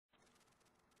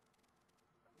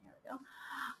we go.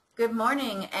 Good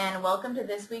morning and welcome to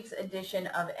this week's edition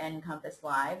of NCompass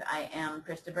Live. I am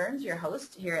Krista Burns, your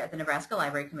host here at the Nebraska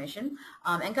Library Commission.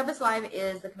 NCompass Live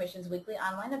is the Commission's weekly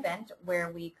online event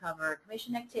where we cover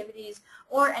Commission activities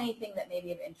or anything that may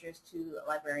be of interest to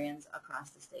librarians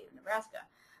across the state of Nebraska.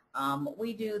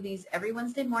 We do these every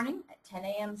Wednesday morning at 10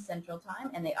 a.m. Central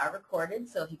Time, and they are recorded,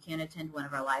 so if you can't attend one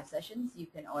of our live sessions, you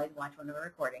can always watch one of our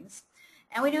recordings.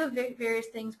 And we do various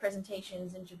things,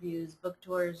 presentations, interviews, book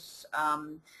tours,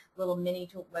 little mini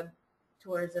web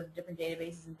tours of different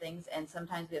databases and things, and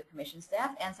sometimes we have commission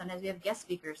staff, and sometimes we have guest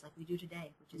speakers like we do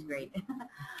today, which is great.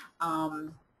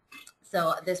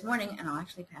 So this morning, and I'll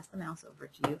actually pass the mouse over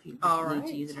to you if you need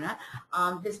to use it or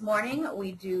not. This morning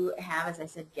we do have, as I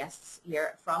said, guests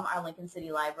here from our Lincoln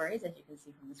City Libraries, as you can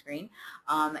see from the screen,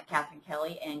 Kathryn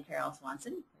Kelley and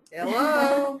Swanson.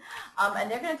 Hello.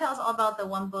 And they're going to tell us all about the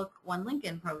One Book, One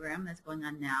Lincoln program that's going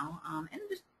on now, and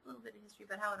just a little bit of history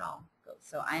about how it all goes.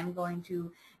 So I am going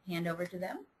to hand over to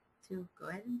them to go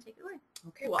ahead and take it away.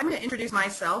 Okay, well, I'm going to introduce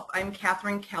myself. I'm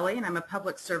Kathryn Kelley, and I'm a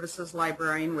public services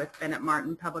librarian with Bennett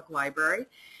Martin Public Library.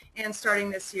 And starting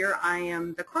this year, I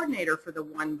am the coordinator for the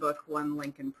One Book, One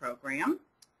Lincoln program.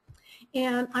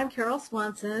 And I'm Gere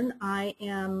Swanson. I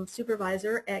am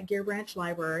supervisor at Gere Branch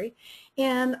Library,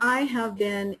 and I have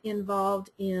been involved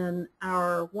in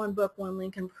our One Book, One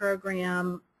Lincoln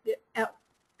program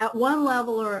at one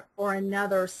level or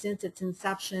another since its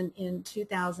inception in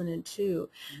 2002.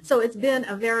 So it's been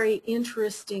a very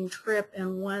interesting trip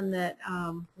and one that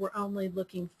we're only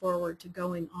looking forward to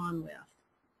going on with.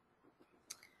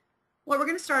 Well, we're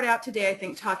going to start out today, I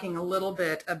think, talking a little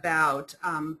bit about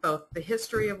both the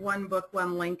history of One Book,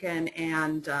 One Lincoln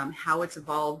and how it's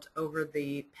evolved over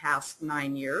the past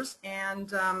 9 years,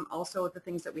 and also the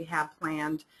things that we have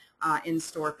planned in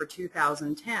store for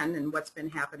 2010 and what's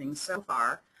been happening so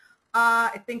far.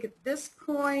 I think at this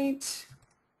point,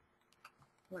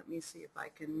 let me see if I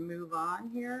can move on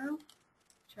here.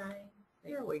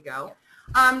 There we go.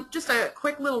 Just a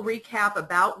quick little recap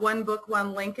about One Book,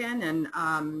 One Lincoln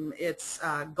and its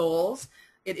goals.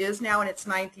 It is now in its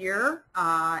 9th year,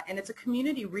 and it's a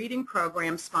community reading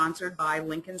program sponsored by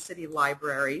Lincoln City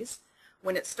Libraries.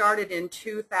 When it started in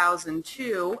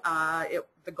 2002,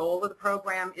 the goal of the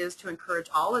program is to encourage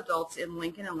all adults in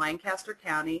Lincoln and Lancaster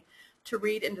County to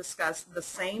read and discuss the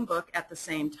same book at the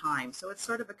same time. So it's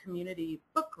sort of a community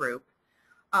book group.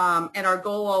 And our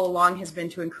goal all along has been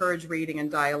to encourage reading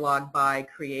and dialogue by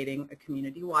creating a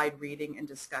community-wide reading and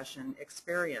discussion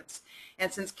experience.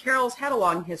 And since Carol's had a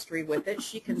long history with it,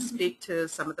 she can speak to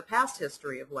some of the past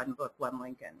history of One Book, One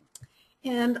Lincoln.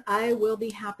 And I will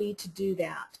be happy to do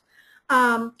that.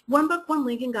 One Book, One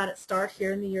Lincoln got its start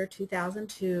here in the year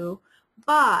 2002,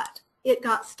 but it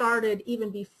got started even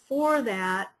before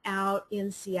that out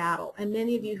in Seattle. And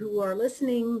many of you who are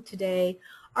listening today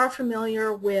are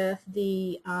familiar with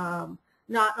the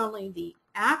not only the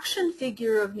action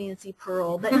figure of Nancy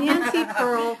Pearl, but Nancy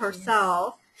Pearl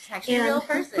herself. She's actually a real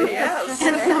person. Yes.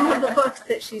 And some of the books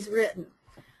that she's written.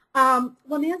 Well,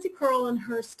 Nancy Pearl and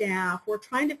her staff were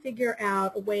trying to figure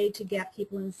out a way to get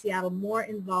people in Seattle more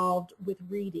involved with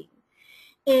reading.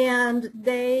 And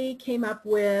they came up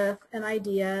with an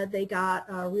idea. They got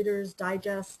Reader's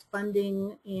Digest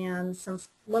funding and some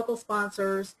local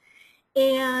sponsors,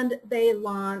 and they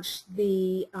launched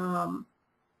the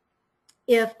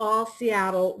If All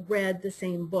Seattle Read the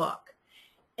Same Book.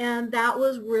 And that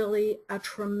was really a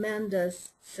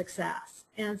tremendous success.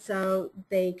 And so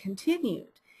they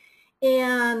continued.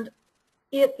 And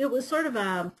it was sort of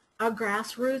a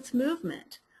grassroots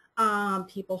movement.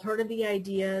 People heard of the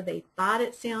idea. They thought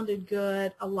it sounded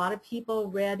good. A lot of people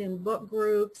read in book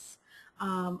groups.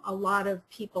 A lot of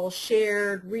people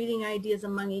shared reading ideas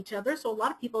among each other. So a lot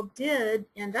of people did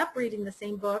end up reading the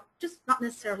same book, just not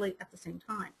necessarily at the same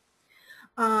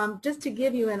time. Just to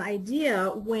give you an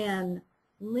idea, when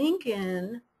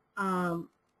Lincoln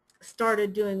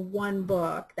started doing one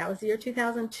book, that was the year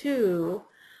 2002,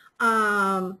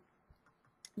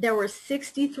 there were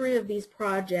 63 of these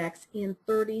projects in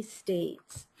 30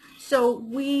 states. So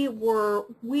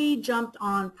we jumped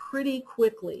on pretty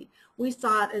quickly. We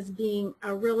saw it as being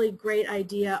a really great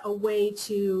idea, a way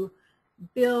to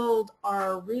build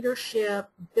our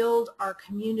readership, build our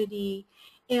community,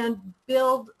 and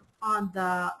build on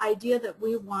the idea that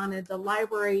we wanted the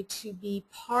library to be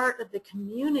part of the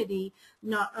community,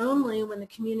 not only when the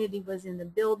community was in the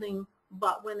building,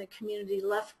 but when the community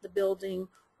left the building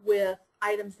with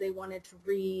items they wanted to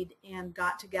read and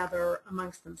got together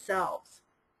amongst themselves.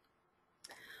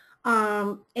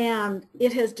 And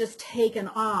it has just taken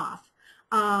off.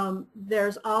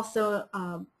 There's also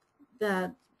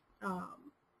the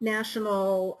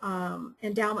National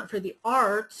Endowment for the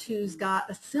Arts, who's got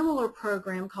a similar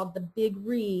program called the Big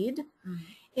Read. Mm-hmm.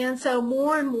 And so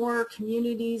more and more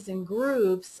communities and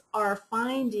groups are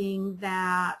finding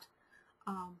that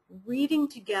reading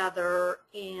together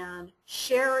and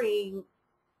sharing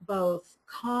both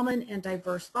common and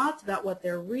diverse thoughts about what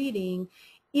they're reading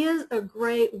is a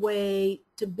great way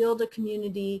to build a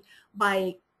community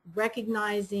by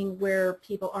recognizing where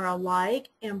people are alike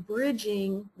and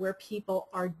bridging where people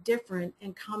are different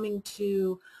and coming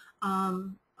to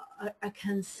a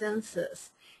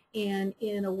consensus, and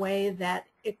in a way that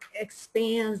it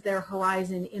expands their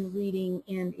horizon in reading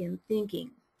and in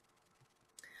thinking.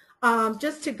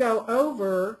 Just to go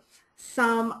over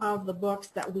some of the books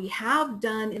that we have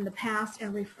done in the past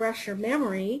and refresh your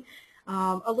memory,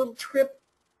 a little trip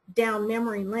down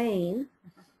memory lane.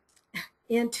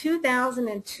 In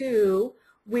 2002,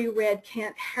 we read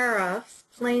Kent Harriff's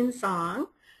Plain Song.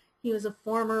 He was a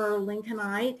former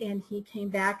Lincolnite, and he came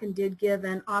back and did give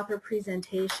an author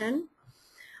presentation.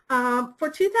 For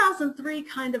 2003,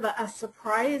 kind of a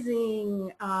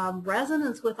surprising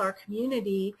resonance with our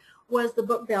community was the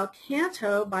book Bel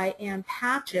Canto by Ann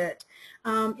Patchett.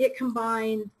 It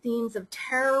combined themes of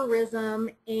terrorism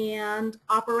and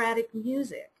operatic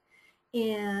music,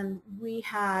 and we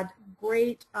had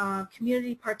great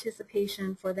community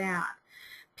participation for that.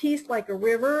 Peace Like a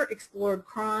River explored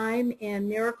crime and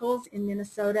miracles in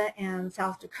Minnesota and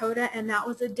South Dakota, and that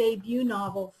was a debut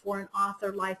novel for an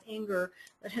author, Life Anger,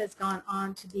 that has gone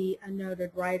on to be a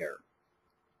noted writer.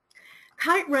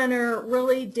 Kite Runner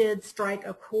really did strike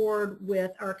a chord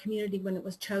with our community when it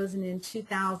was chosen in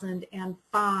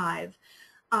 2005.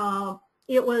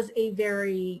 It was a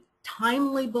very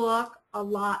timely book. A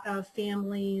lot of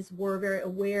families were very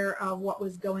aware of what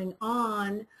was going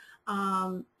on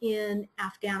in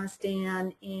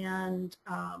Afghanistan and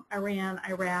Iran,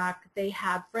 Iraq. They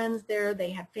had friends there, they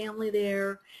had family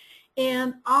there,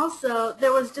 and also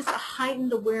there was just a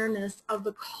heightened awareness of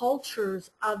the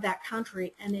cultures of that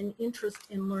country and an interest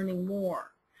in learning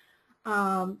more.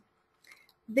 The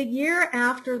year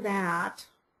after that,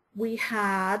 we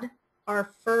had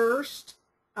our first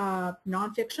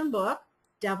nonfiction book,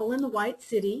 Devil in the White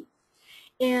City,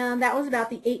 and that was about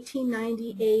the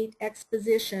 1898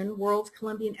 exposition, World's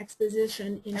Columbian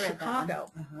Exposition in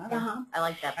Chicago. I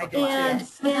like that book.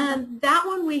 And that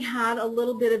one we had a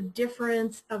little bit of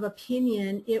difference of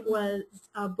opinion. It was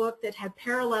a book that had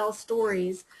parallel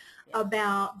stories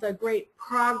about the great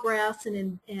progress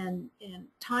and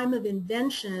time of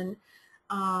invention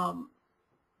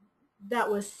that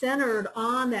was centered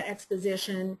on that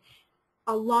exposition,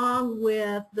 along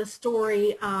with the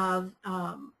story of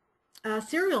a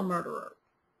serial murderer.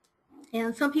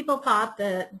 And some people thought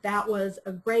that that was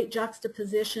a great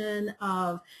juxtaposition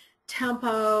of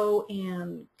tempo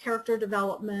and character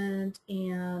development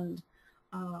and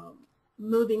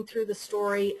moving through the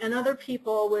story. And other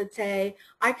people would say,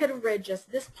 I could have read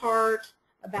just this part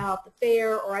about the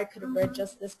fair, or I could have read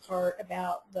just this part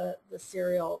about the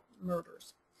serial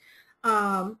murders.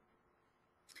 The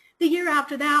year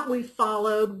after that, we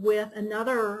followed with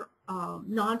another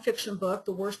nonfiction book,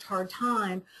 The Worst Hard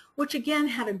Time, which again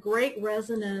had a great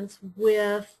resonance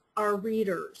with our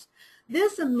readers.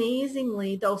 This,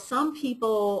 amazingly, though some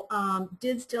people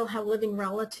did still have living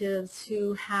relatives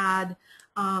who had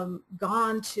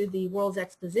gone to the World's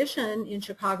Exposition in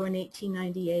Chicago in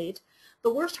 1898,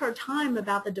 The Worst Hard Time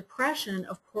about the Depression,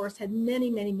 of course, had many,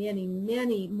 many, many,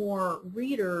 many more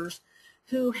readers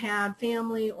who had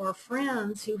family or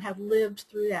friends who had lived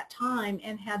through that time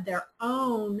and had their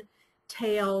own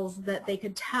tales that they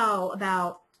could tell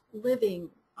about living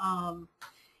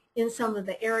in some of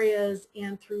the areas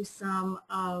and through some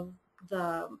of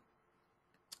the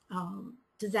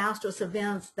disastrous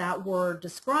events that were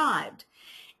described.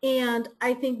 And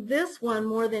I think this one,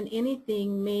 more than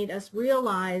anything, made us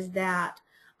realize that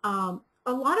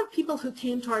a lot of people who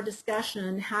came to our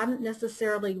discussion hadn't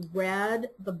necessarily read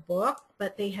the book,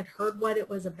 but they had heard what it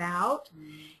was about,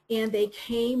 and they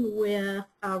came with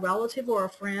a relative or a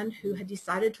friend who had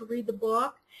decided to read the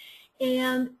book,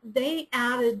 and they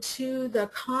added to the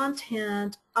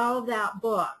content of that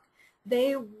book.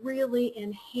 They really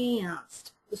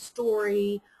enhanced the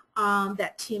story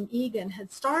that Tim Egan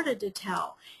had started to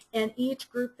tell, and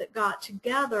each group that got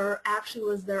together actually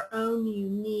was their own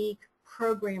unique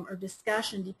program or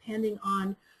discussion depending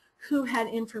on who had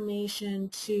information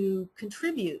to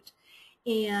contribute.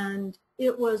 And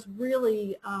it was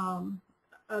really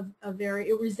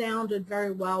it resounded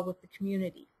very well with the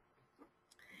community.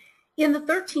 In the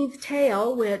 13th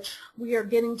tale, which we are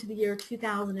getting to the year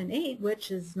 2008, which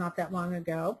is not that long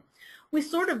ago, we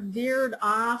sort of veered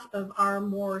off of our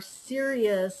more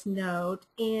serious note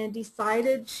and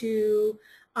decided to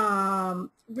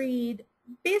read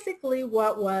basically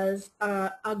what was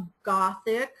a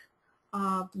Gothic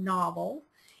novel.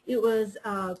 It was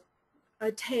a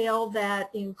tale that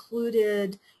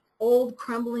included old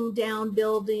crumbling down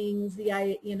buildings,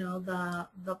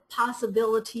 the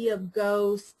possibility of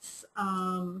ghosts,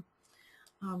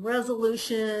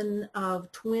 resolution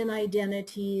of twin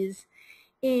identities,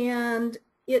 and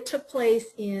it took place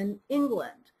in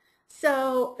England.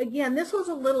 So again, this was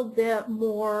a little bit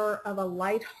more of a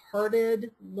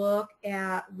lighthearted look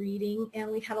at reading,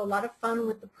 and we had a lot of fun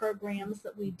with the programs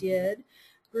that we did.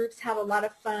 Groups had a lot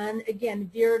of fun, again,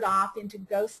 veered off into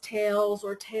ghost tales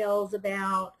or tales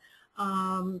about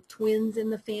twins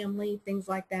in the family, things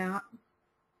like that.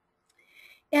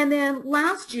 And then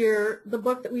last year, the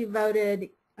book that we voted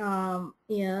on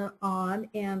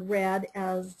and read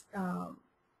as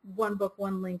One Book,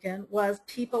 One Lincoln was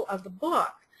People of the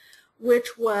Book,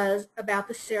 which was about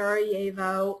the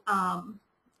Sarajevo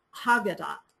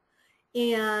Haggadah.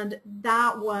 And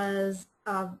that was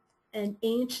an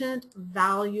ancient,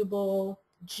 valuable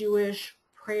Jewish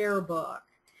prayer book.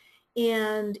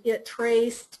 And it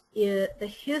traced the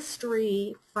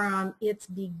history from its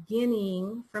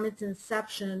beginning, from its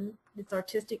inception, its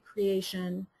artistic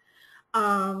creation,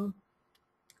 to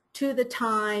the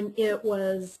time it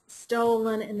was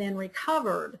stolen and then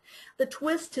recovered. The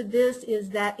twist to this is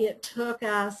that it took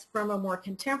us from a more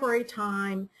contemporary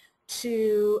time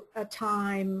to a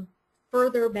time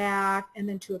further back, and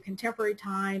then to a contemporary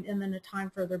time, and then a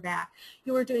time further back.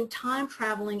 You were doing time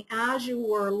traveling as you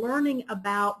were learning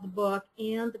about the book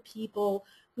and the people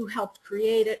who helped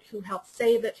create it, who helped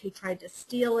save it, who tried to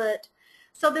steal it.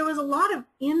 So there was a lot of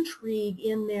intrigue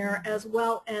in there, as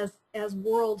well as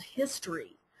world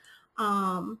history.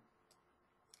 And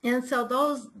so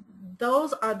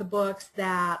those are the books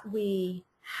that we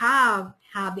have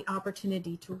had the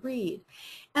opportunity to read.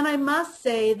 And I must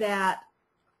say that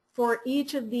for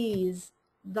each of these,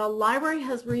 the library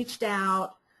has reached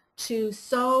out to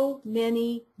so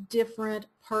many different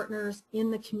partners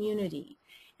in the community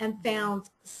and found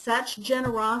such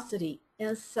generosity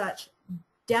and such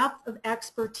depth of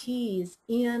expertise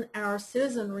in our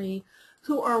citizenry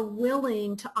who are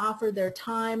willing to offer their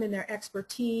time and their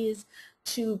expertise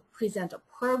to present a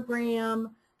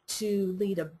program, to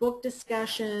lead a book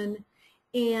discussion.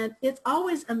 And it's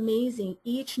always amazing,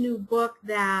 each new book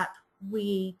that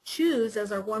we choose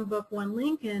as our One Book, One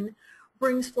Lincoln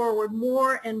brings forward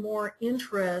more and more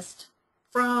interest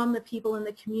from the people in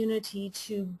the community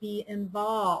to be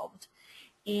involved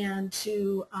and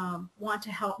to want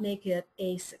to help make it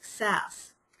a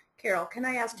success. Carol, can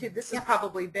I ask you, this has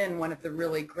probably been one of the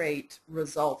really great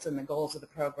results and the goals of the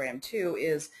program too,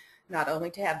 is not only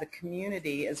to have the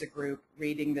community as a group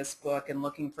reading this book and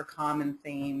looking for common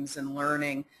themes and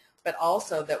learning, but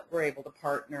also that we're able to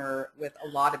partner with a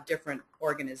lot of different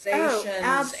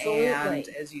organizations and,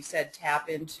 as you said, tap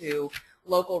into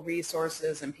local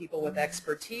resources and people with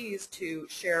expertise to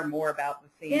share more about the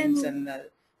themes and the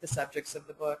subjects of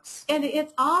the books. And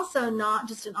it's also not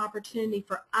just an opportunity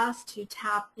for us to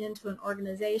tap into an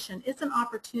organization. It's an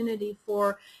opportunity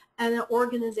for an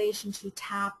organization to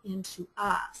tap into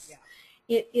us. Yeah.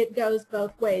 It goes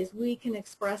both ways. We can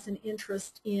express an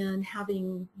interest in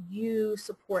having you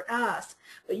support us,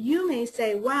 but you may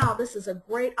say, wow, this is a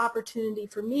great opportunity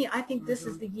for me. I think this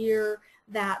is the year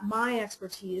that my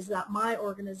expertise, that my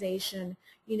organization,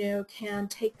 can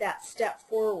take that step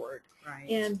forward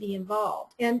and be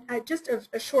involved. And just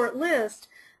a short list: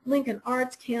 Lincoln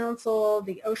Arts Council,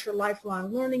 the Osher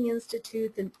Lifelong Learning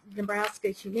Institute, the Nebraska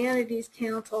Humanities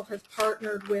Council has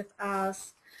partnered with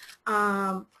us.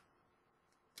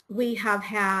 We have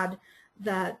had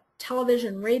the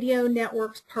television radio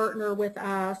networks partner with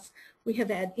us. We have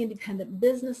had independent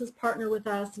businesses partner with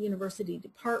us, university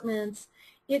departments.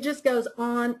 It just goes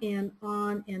on and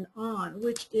on and on,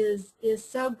 which is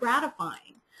so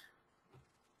gratifying.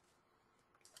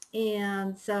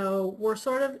 And so we're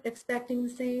sort of expecting the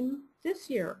same this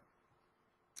year.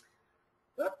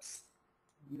 Whoops,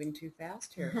 moving too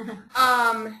fast here.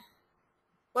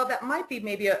 Well, that might be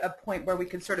maybe a point where we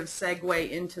could sort of segue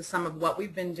into some of what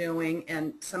we've been doing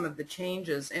and some of the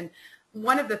changes. And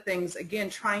one of the things, again,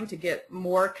 trying to get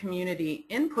more community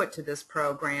input to this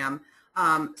program,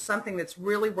 something that's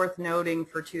really worth noting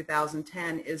for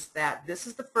 2010 is that this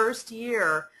is the first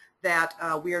year that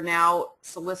we are now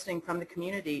soliciting from the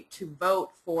community to vote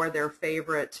for their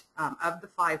favorite of the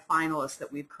 5 finalists that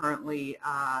we've currently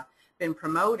been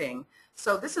promoting.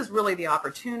 So this is really the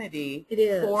opportunity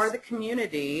for the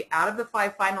community out of the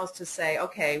 5 finalists to say,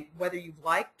 okay, whether you've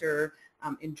liked or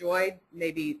enjoyed.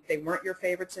 Maybe they weren't your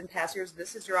favorites in past years.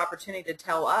 This is your opportunity to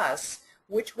tell us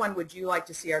which one would you like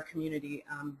to see our community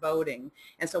voting.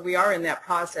 And so we are in that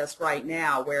process right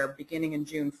now where beginning in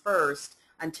June 1st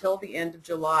until the end of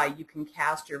July, you can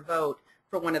cast your vote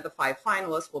for one of the 5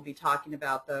 finalists. We'll be talking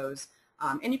about those.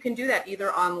 And you can do that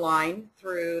either online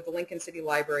through the Lincoln City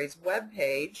Library's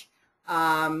webpage.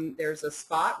 There's a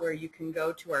spot where you can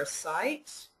go to our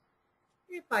site,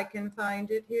 if I can find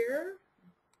it here.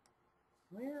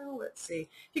 Well, let's see.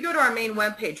 If you go to our main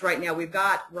webpage right now, we've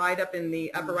got right up in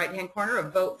the upper right-hand corner a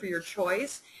vote for your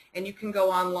choice, and you can go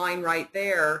online right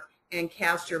there and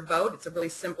cast your vote. It's a really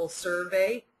simple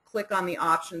survey. Click on the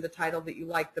option, the title that you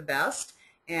like the best,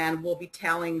 and we'll be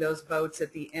tallying those votes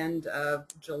at the end of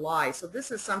July. So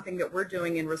this is something that we're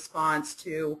doing in response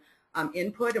to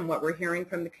input and what we're hearing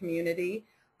from the community.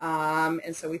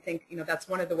 And so we think, that's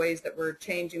one of the ways that we're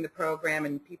changing the program,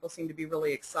 and people seem to be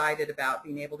really excited about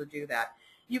being able to do that.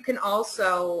 You can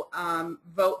also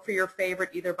vote for your favorite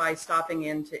either by stopping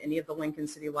into any of the Lincoln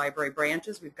City Library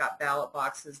branches. We've got ballot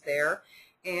boxes there.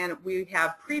 And we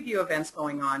have preview events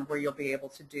going on where you'll be able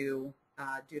to do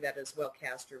that as well,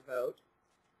 cast your vote.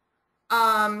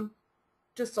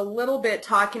 Just a little bit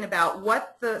talking about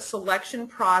what the selection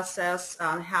process,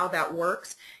 how that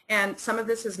works. And some of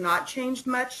this has not changed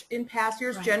much in past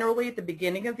years. Right. Generally, at the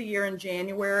beginning of the year in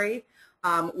January,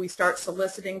 we start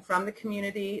soliciting from the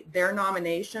community their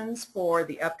nominations for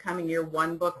the upcoming year,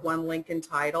 One Book, One Lincoln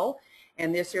title.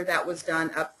 And this year that was done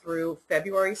up through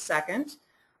February 2nd.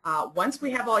 Once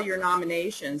we have all your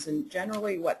nominations, and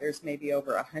generally, there's maybe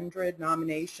over 100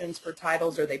 nominations for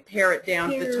titles, or they pare it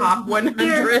down to the top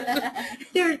 100?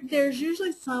 There's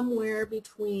usually somewhere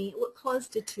between, close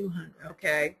to 200.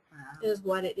 Okay. Is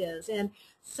what it is. And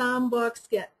some books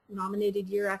get nominated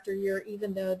year after year,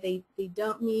 even though they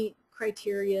don't meet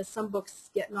criteria. Some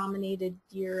books get nominated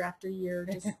year after year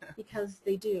just because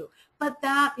they do. But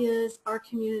that is our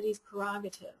community's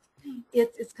prerogative.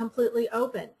 It's completely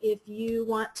open. If you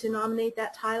want to nominate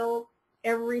that title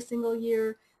every single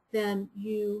year, then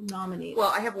you nominate.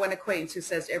 Well, I have one acquaintance who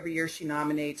says every year she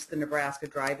nominates the Nebraska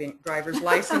Driver's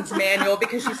License Manual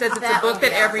because she says it's a book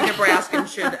that every Nebraskan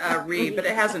should read, but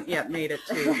it hasn't yet made it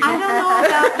to. I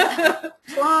don't know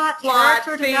about plot,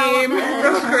 theme,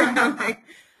 programming.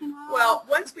 Well,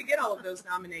 once we get all of those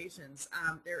nominations,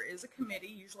 there is a committee,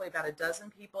 usually about a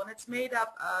dozen people, and it's made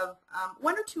up of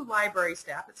 1 or 2 library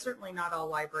staff. It's certainly not all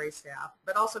library staff,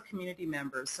 but also community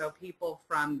members, so people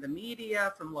from the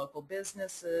media, from local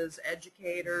businesses,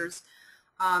 educators.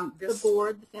 The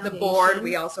board, the foundation. The board.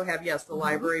 We also have, yes, the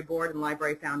library board and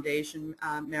library foundation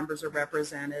members are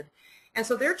represented. And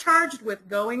so they're charged with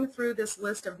going through this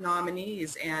list of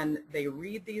nominees, and they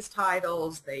read these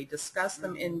titles, they discuss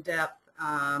them in depth,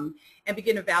 and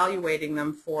begin evaluating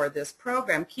them for this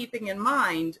program, keeping in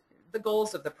mind the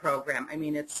goals of the program. I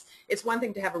mean, it's one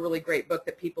thing to have a really great book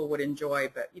that people would enjoy,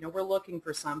 but we're looking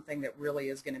for something that really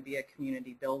is going to be a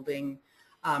community building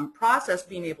process,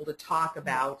 being able to talk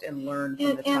about and learn from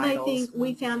the titles. And I think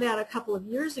we found out a couple of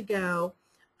years ago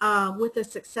with the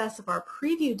success of our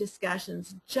preview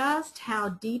discussions just how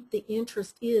deep the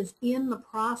interest is in the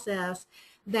process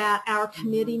that our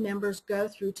committee members go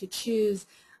through to choose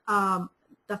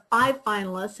the 5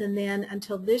 finalists, and then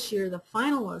until this year, the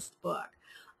finalist book.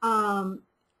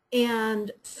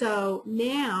 And so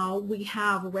now we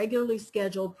have regularly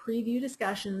scheduled preview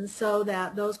discussions so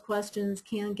that those questions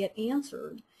can get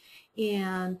answered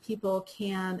and people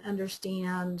can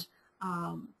understand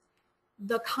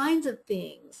the kinds of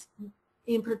things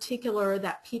in particular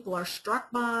that people are struck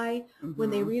by when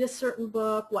they read a certain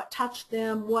book, what touched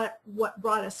them, what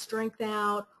brought a strength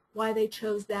out, why they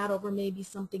chose that over maybe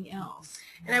something else.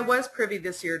 And I was privy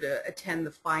this year to attend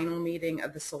the final meeting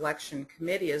of the selection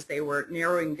committee as they were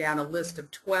narrowing down a list of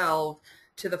 12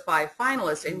 to the 5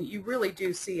 finalists, and you really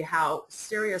do see how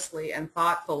seriously and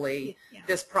thoughtfully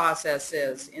this process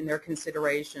is in their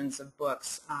considerations of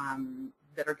books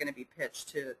that are going to be pitched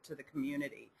to the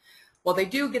community. Well, they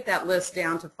do get that list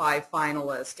down to 5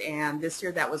 finalists, and this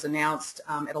year that was announced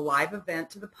at a live event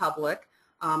to the public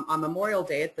on Memorial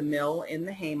Day at the Mill in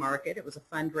the Haymarket. It was a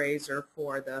fundraiser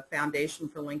for the Foundation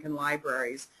for Lincoln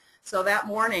Libraries. So that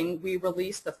morning we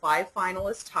released the 5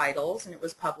 finalist titles, and it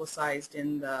was publicized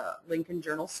in the Lincoln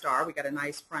Journal-Star. We got a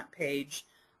nice front page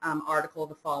article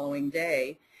the following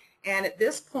day. And at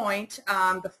this point,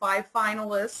 the 5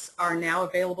 finalists are now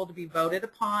available to be voted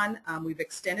upon. We've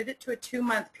extended it to a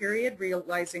 2-month period,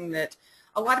 realizing that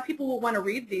a lot of people will want to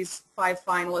read these 5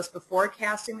 finalists before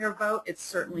casting their vote. It's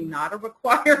certainly not a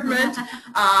requirement.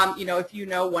 If you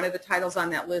know one of the titles on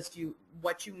that list,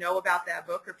 what you know about that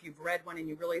book, or if you've read one and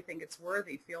you really think it's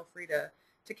worthy, feel free to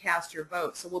to cast your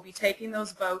vote. So we'll be taking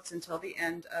those votes until the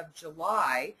end of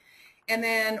July. And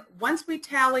then once we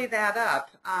tally that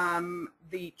up,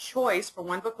 the choice for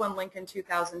One Book, One Lincoln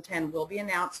 2010 will be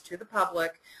announced to the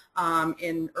public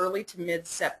in early to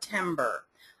mid-September.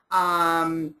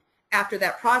 After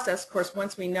that process, of course,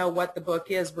 once we know what the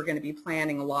book is, we're going to be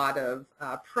planning a lot of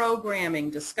programming,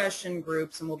 discussion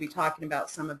groups, and we'll be talking about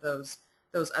some of those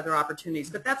other opportunities.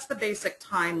 But that's the basic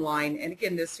timeline. And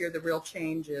again, this year the real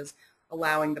change is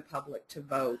allowing the public to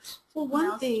vote. Well,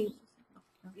 one thing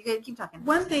you gotta keep talking.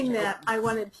 One thing that I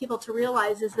wanted people to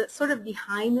realize is that sort of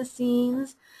behind the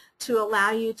scenes, to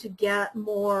allow you to get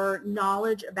more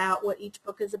knowledge about what each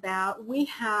book is about, we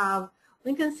have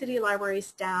Lincoln City Library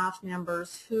staff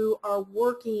members who are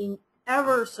working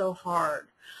ever so hard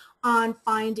on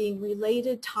finding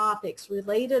related topics,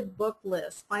 related book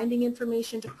lists, finding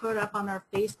information to put up on our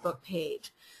Facebook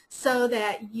page so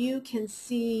that you can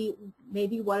see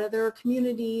maybe what other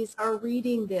communities are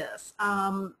reading this,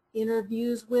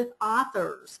 interviews with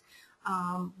authors,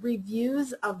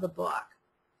 reviews of the book,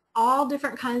 all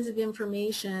different kinds of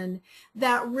information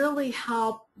that really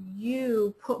help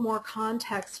you put more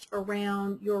context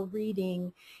around your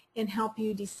reading and help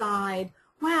you decide,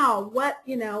 wow, what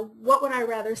would I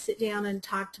rather sit down and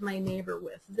talk to my neighbor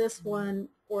with, this one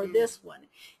or this one,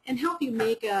 and help you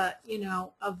make a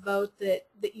vote that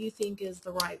you think is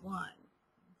the right one.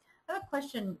 I have a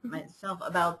question myself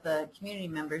about the community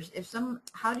members.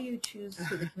 How do you choose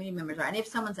who the community members are? And if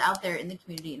someone's out there in the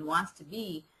community and wants to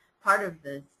be part of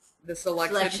the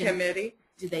selection committee,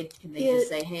 can they just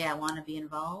say, hey, I want to be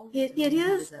involved? It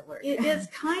is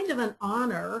kind of an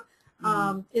honor.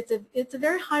 It's a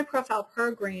very high-profile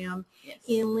program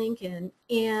in Lincoln,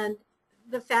 and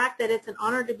the fact that it's an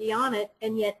honor to be on it,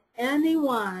 and yet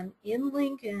anyone in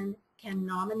Lincoln can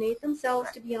nominate themselves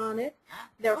to be on it.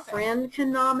 Their friend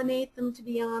can nominate them to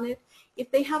be on it. If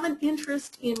they have an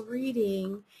interest in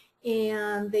reading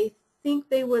and they think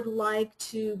they would like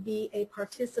to be a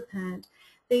participant,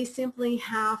 they simply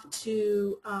have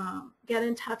to get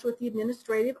in touch with the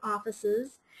administrative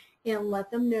offices and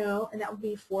let them know, and that would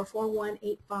be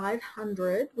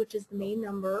 441-8500, which is the main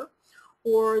number,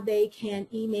 or they can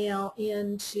email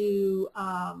into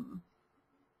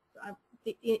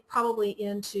probably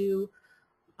into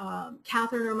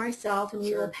Kathryn or myself, and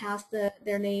we will pass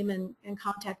their name and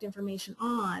contact information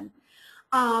on.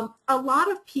 A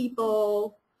lot of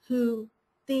people who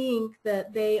think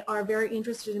that they are very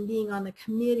interested in being on the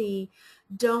committee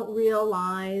don't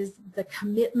realize the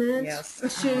commitment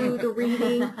to the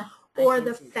reading, or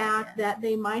the fact that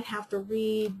they might have to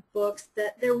read books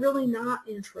that they're really not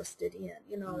interested in.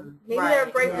 Maybe they're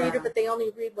a great reader, but they only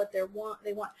read what they want.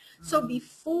 So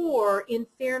before, in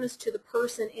fairness to the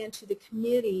person and to the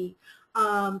committee,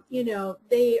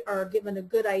 they are given a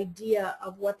good idea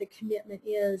of what the commitment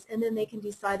is, and then they can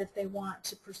decide if they want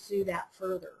to pursue that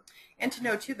further. And to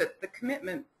know, too, that the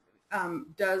commitment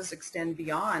does extend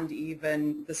beyond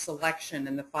even the selection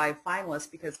and the 5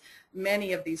 finalists, because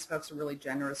many of these folks are really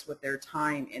generous with their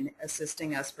time in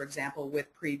assisting us, for example, with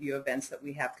preview events that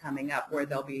we have coming up, where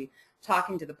they'll be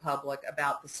talking to the public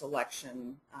about the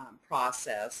selection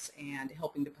process and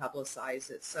helping to publicize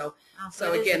it. So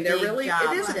again,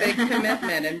 it is a big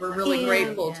commitment, and we're really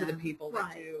grateful to the people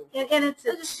that do. And it's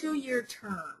a 2-year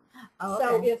term.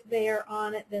 So if they are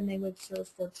on it, then they would serve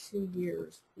for 2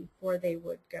 years before they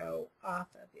would go off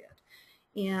of it.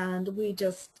 And we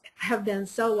just have been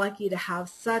so lucky to have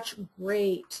such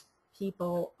great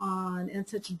people on, and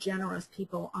such generous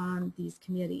people on these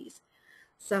committees.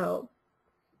 So,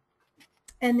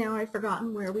 and now I've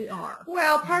forgotten where we are.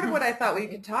 Well, part of what I thought we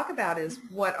could talk about is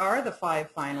what are the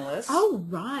 5 finalists. Oh,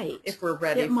 right. If we're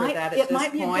ready for that at this point. It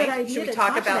might be a good idea. Should we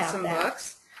talk about some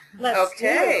books? Let's do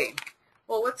it.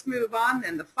 Well, let's move on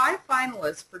then. The 5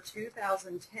 finalists for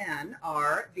 2010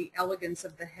 are The Elegance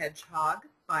of the Hedgehog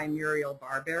by Muriel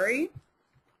Barberry.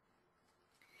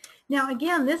 Now,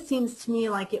 again, this seems to me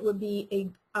like it would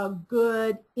be a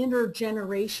good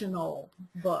intergenerational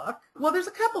book. Well, there's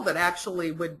a couple that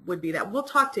actually would be that. We'll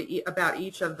talk about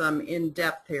each of them in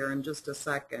depth here in just a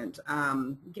second.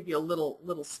 Give you a little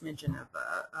smidgen of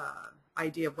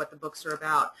idea of what the books are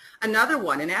about. Another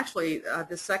one, and actually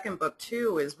the second book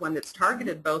too, is one that's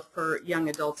targeted both for young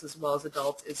adults as well as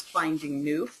adults, is Finding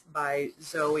Noof by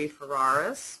Zoe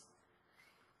Ferraris.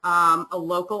 A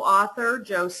local author,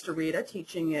 Joe Starita,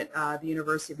 teaching at the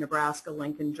University of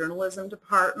Nebraska-Lincoln Journalism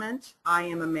Department. I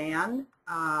Am a Man.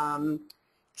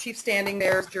 Chief standing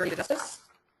there is Journey to Justice.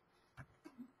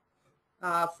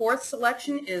 Fourth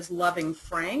selection is Loving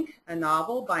Frank, a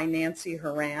novel by Nancy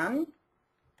Horan.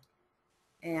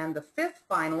 And the 5th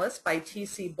finalist by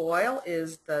T.C. Boyle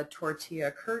is The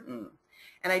Tortilla Curtain.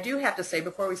 And I do have to say,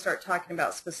 before we start talking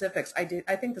about specifics, I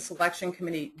think the selection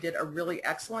committee did a really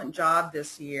excellent job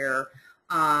this year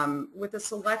with a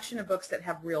selection of books that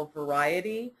have real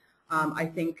variety. I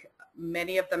think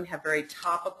many of them have very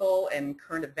topical and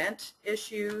current event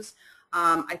issues.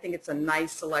 I think it's a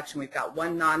nice selection. We've got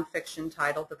one nonfiction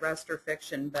title, the rest are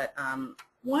fiction, but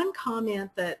one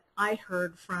comment that I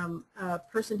heard from a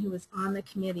person who was on the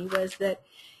committee was that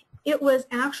it was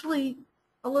actually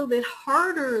a little bit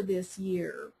harder this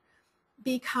year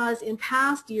because in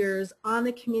past years on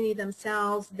the committee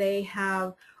themselves they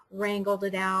have wrangled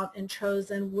it out and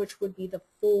chosen which would be the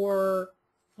 4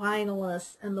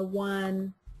 finalists and the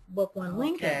one book, one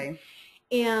Lincoln. Okay.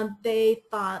 And they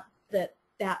thought that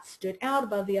that stood out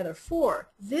above the other 4.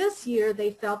 This year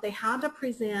they felt they had to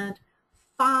present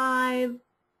 5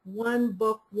 one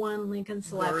book, one Lincoln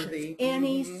selections. Worthy.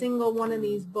 Any single one of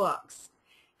these books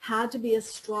had to be as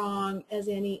strong as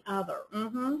any other.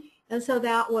 And so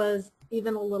that was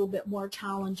even a little bit more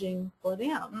challenging for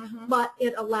them. But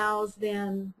it allows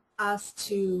then us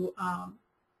to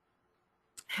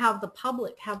have the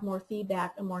public have more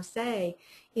feedback and more say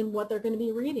in what they're going to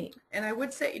be reading. And I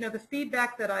would say, you know, the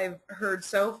feedback that I've heard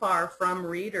so far from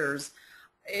readers,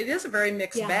 it is a very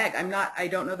mixed bag. I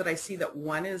don't know that I see that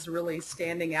one is really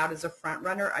standing out as a front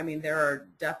runner. I mean, there are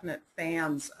definite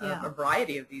fans of a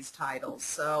variety of these titles.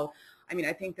 So, I mean,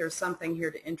 I think there's something here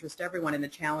to interest everyone, and the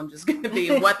challenge is going to be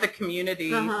what the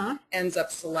community ends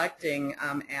up selecting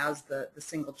as the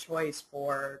single choice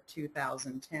for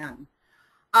 2010.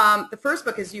 The first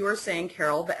book, as you were saying,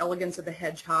 Carol, The Elegance of the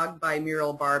Hedgehog by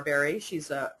Muriel Barberry. She's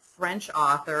a French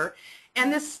author.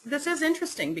 And this is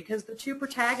interesting because the 2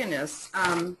 protagonists,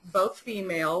 both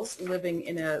females living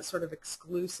in a sort of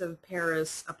exclusive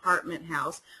Paris apartment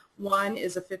house. One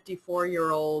is a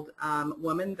 54-year-old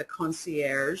woman, the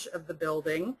concierge of the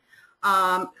building,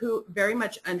 who very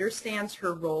much understands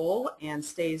her role and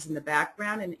stays in the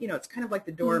background. And, you know, it's kind of like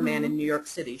the doorman in New York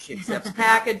City. She accepts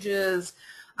packages,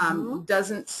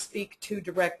 doesn't speak too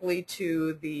directly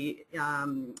to the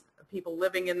people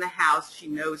living in the house. She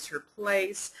knows her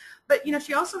place. But, you know,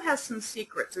 she also has some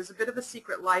secrets. There's a bit of a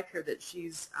secret life here that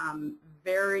she's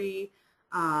very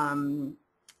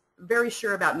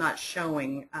sure about not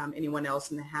showing anyone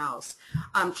else in the house.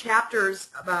 Chapters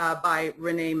by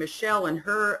Renee Michel and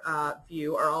her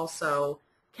view are also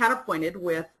counterpointed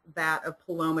with that of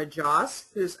Paloma Joss,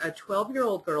 who's a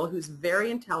 12-year-old girl who's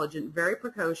very intelligent, very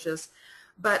precocious,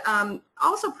 but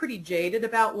also pretty jaded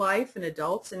about life and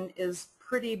adults, and is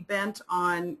pretty bent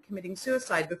on committing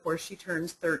suicide before she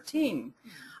turns 13.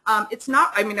 It's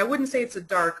not, I mean, I wouldn't say it's a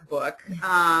dark book,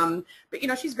 but, you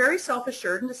know, she's very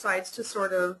self-assured and decides to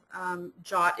sort of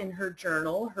jot in her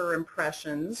journal her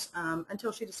impressions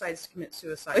until she decides to commit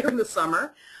suicide in the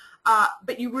summer.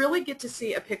 But you really get to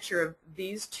see a picture of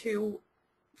these 2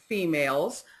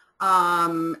 females,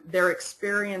 their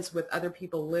experience with other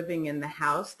people living in the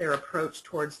house, their approach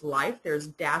towards life. There's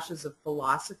dashes of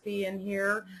philosophy in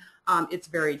here. It's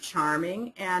very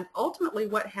charming, and ultimately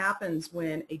what happens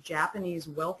when a Japanese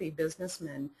wealthy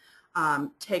businessman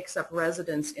takes up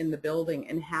residence in the building,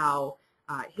 and how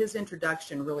his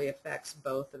introduction really affects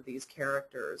both of these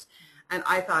characters. And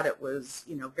I thought it was,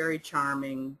 you know, very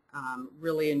charming,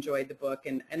 really enjoyed the book,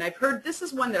 and I've heard this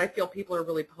is one that I feel people are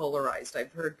really polarized.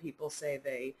 I've heard people say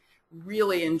they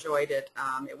really enjoyed it.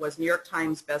 It was New York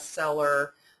Times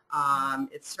bestseller.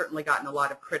 It's certainly gotten a lot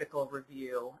of critical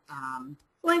review.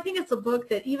 Well, I think it's a book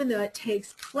that even though it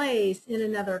takes place in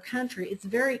another country, it's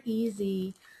very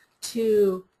easy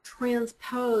to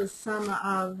transpose some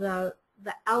of the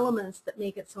elements that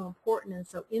make it so important and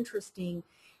so interesting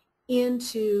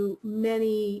into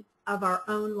many of our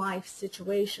own life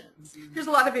situations. There's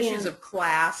a lot of issues of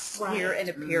class here and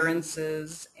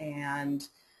appearances and,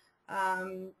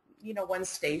 you know, one's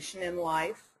station in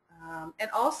life. And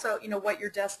also, you know, what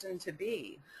you're destined to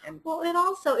be. And well, it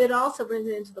also brings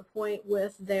it into the point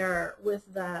with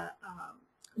the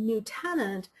new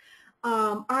tenant,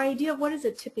 our idea of what is a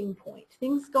tipping point.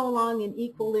 Things go along in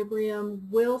equilibrium.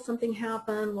 Will something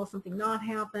happen? Will something not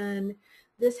happen?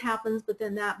 This happens, but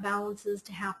then that balances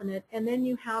to happen. And then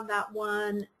you have that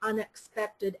one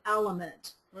unexpected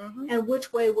element. And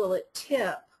which way will it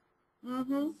tip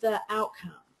the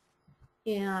outcome?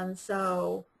 And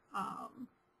so,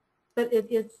 but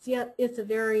it's a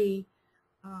very,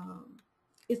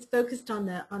 it's focused on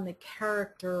the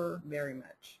character very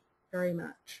much. Very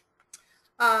much.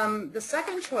 The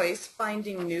second choice,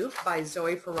 Finding Newt by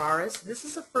Zoe Ferraris. This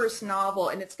is a first novel,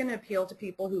 and it's going to appeal to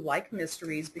people who like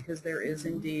mysteries because there is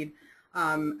indeed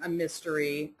a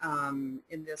mystery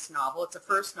in this novel. It's a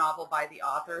first novel by the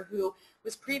author, who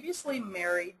was previously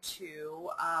married to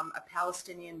a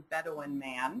Palestinian Bedouin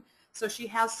man. So she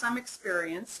has some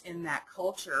experience in that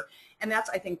culture. And that's,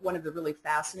 I think, one of the really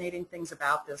fascinating things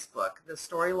about this book. The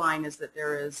storyline is that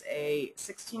there is a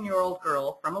 16-year-old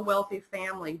girl from a wealthy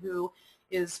family who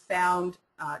is found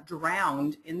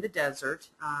drowned in the desert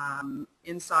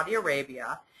in Saudi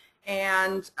Arabia.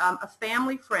 And a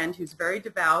family friend who's very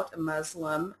devout, a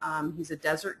Muslim, he's a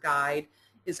desert guide,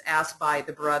 is asked by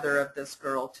the brother of this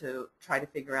girl to try to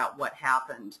figure out what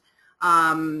happened.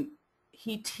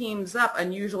 He teams up,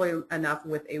 unusually enough,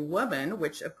 with a woman,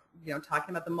 which,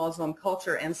 talking about the Muslim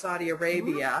culture and Saudi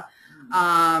Arabia,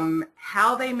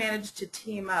 how they managed to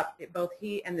team up, both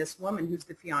he and this woman who's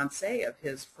the fiancée of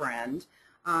his friend,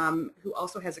 who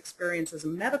also has experience as a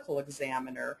medical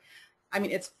examiner. I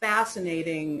mean, it's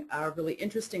fascinating, a really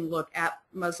interesting look at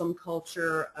Muslim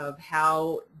culture, of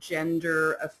how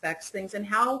gender affects things and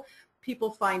how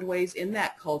people find ways in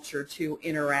that culture to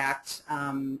interact,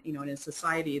 in a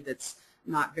society that's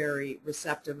not very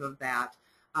receptive of that.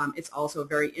 It's also a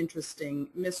very interesting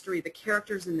mystery. The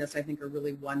characters in this, I think, are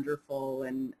really wonderful,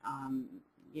 and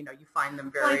you find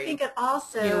them very I think it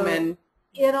also human.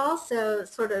 It also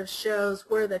sort of shows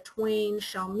where the twain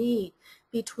shall meet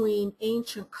between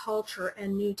ancient culture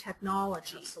and new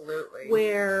technology. Absolutely.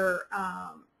 Where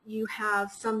you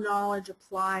have some knowledge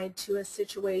applied to a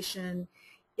situation.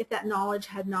 If that knowledge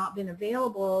had not been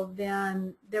available,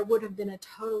 then there would have been a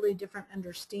totally different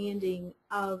understanding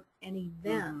of an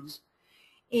event.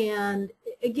 And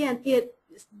again,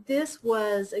 this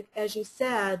was, as you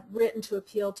said, written to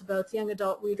appeal to both young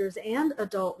adult readers and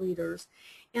adult readers.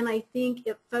 And I think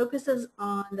it focuses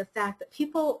on the fact that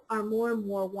people are more and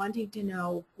more wanting to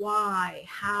know why,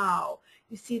 how.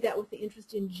 You see that with the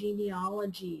interest in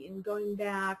genealogy and going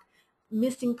back,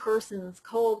 missing persons,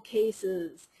 cold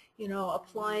cases,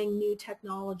 applying new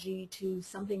technology to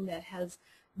something that has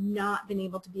not been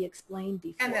able to be explained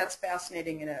before. And that's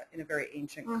fascinating in a very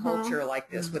ancient culture like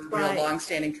this, with Right. real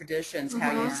long-standing traditions,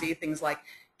 how you see things like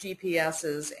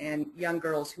GPSs and young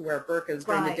girls who wear burqas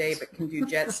during the day but can do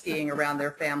jet skiing around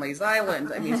their family's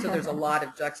island. I mean, so there's a lot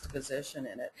of juxtaposition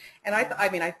in it. And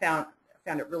I found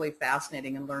it really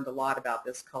fascinating and learned a lot about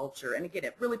this culture. And again,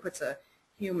 it really puts a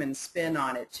human spin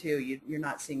on it too. You're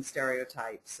not seeing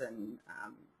stereotypes, and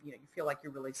you feel like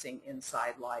you're really seeing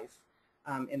inside life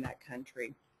in that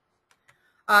country.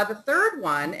 The third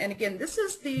one, and again, this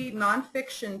is the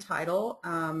nonfiction title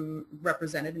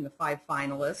represented in the 5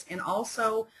 finalists, and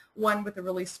also one with a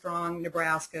really strong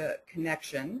Nebraska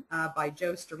connection, by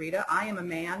Joe Starita, I Am a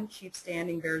Man, Chief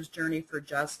Standing Bear's Journey for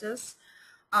Justice.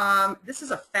 This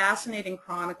is a fascinating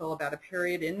chronicle about a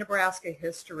period in Nebraska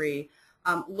history,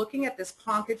 looking at this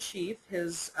Ponca chief,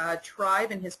 his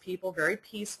tribe and his people, very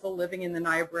peaceful, living in the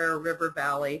Niobrara River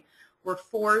Valley, were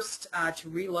forced to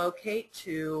relocate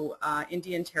to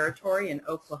Indian Territory in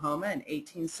Oklahoma in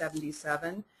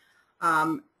 1877.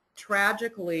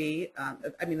 Tragically,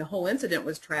 the whole incident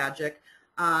was tragic.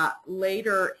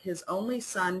 Later, his only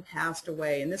son passed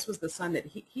away, and this was the son that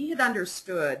he had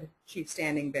understood, Chief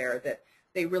Standing Bear, that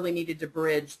they really needed to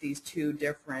bridge these two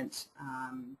different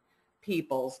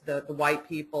peoples, the white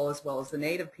people as well as the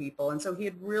native people, and so he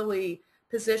had really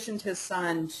positioned his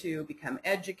son to become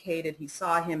educated. He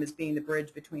saw him as being the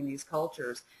bridge between these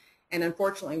cultures. And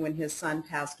unfortunately, when his son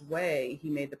passed away, he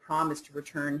made the promise to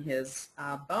return his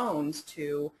bones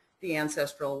to the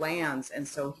ancestral lands. And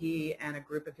so he and a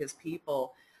group of his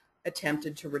people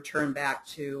attempted to return back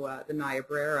to the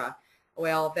Niobrara.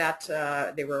 Well,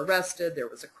 they were arrested, there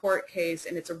was a court case,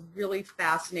 and it's a really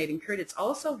fascinating period. It's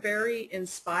also very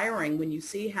inspiring when you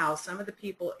see how some of the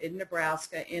people in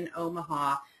Nebraska, in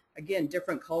Omaha, again,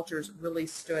 different cultures, really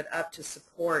stood up to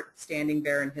support Standing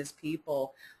Bear and his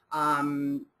people,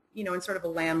 in sort of a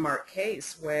landmark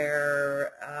case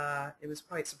where it was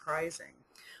quite surprising.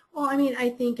 Well, I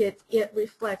think it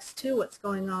reflects, too, what's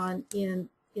going on in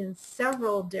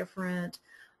several different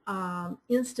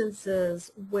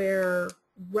instances where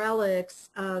relics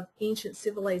of ancient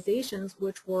civilizations,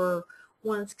 which were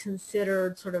once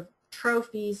considered sort of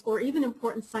trophies or even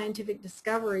important scientific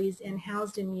discoveries and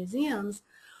housed in museums,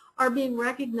 are being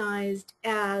recognized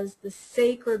as the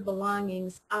sacred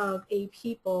belongings of a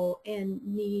people, and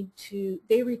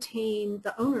they retain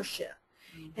the ownership,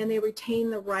 and they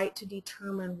retain the right to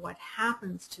determine what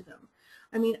happens to them.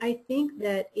 I think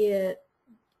that in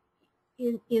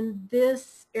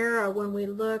this era, when we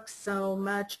look so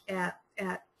much at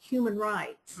human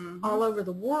rights all over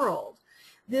the world,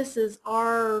 this is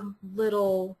our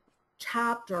little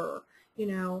chapter you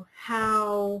know,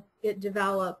 how it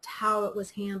developed, how it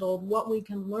was handled, what we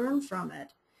can learn from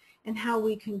it, and how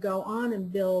we can go on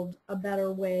and build a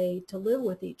better way to live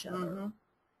with each other. Mm-hmm.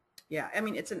 Yeah, I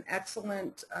mean, it's an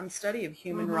excellent study of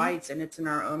human rights, and it's in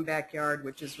our own backyard,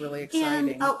 which is really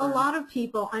exciting. And a lot of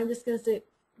people, I'm just going to say,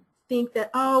 think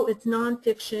that, oh, it's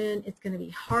nonfiction, it's going to be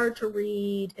hard to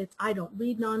read, I don't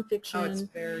read nonfiction. Oh, it's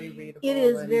very readable. It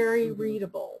is very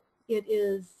readable. It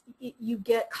is, you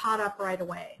get caught up right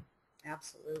away.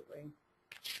 Absolutely.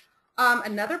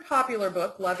 Another popular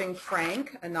book, Loving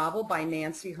Frank, a novel by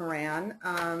Nancy Horan.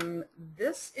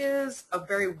 This is a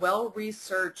very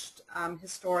well-researched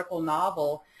historical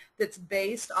novel that's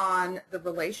based on the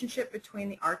relationship between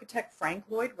the architect Frank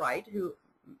Lloyd Wright, who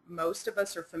most of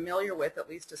us are familiar with, at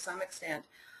least to some extent,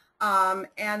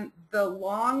 and the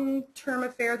long-term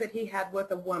affair that he had with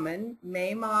a woman,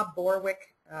 Mamah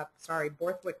Borthwick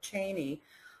Cheney.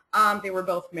 They were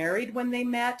both married when they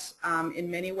met. In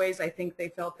many ways, I think they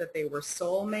felt that they were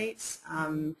soulmates.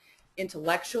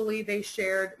 Intellectually, they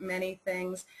shared many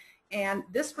things. And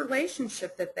this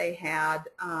relationship that they had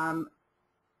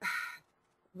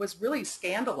was really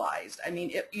scandalized. I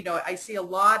mean, you know, I see a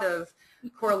lot of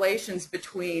correlations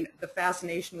between the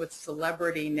fascination with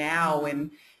celebrity now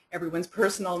and everyone's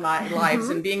personal lives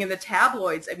and being in the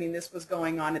tabloids. I mean, this was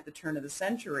going on at the turn of the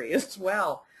century as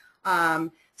well.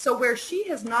 So where she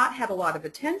has not had a lot of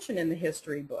attention in the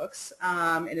history books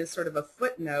and is sort of a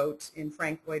footnote in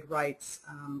Frank Lloyd Wright's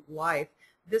life,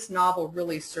 this novel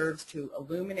really serves to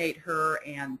illuminate her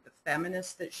and the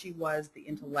feminist that she was, the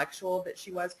intellectual that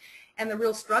she was, and the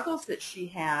real struggles that she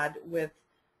had with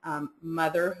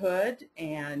motherhood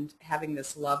and having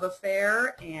this love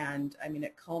affair. And I mean,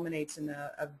 it culminates in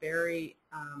a very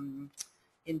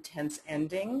intense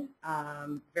ending,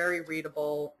 very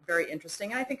readable, very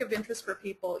interesting, and I think of interest for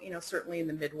people, you know, certainly in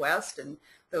the Midwest and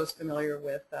those familiar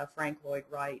with Frank Lloyd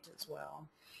Wright as well.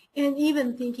 And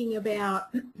even thinking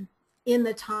about in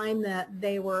the time that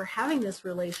they were having this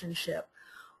relationship,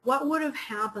 what would have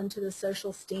happened to the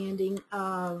social standing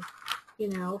of, you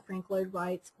know, Frank Lloyd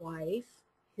Wright's wife,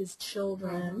 his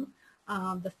children,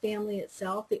 the family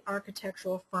itself, the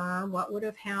architectural firm, what would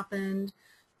have happened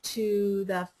to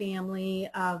the family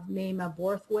of Mamah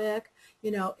Borthwick. You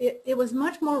know, it was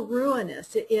much more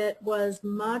ruinous. It was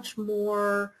much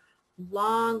more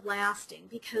long-lasting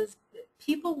because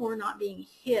people were not being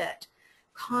hit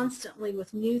constantly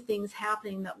with new things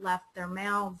happening that left their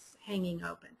mouths hanging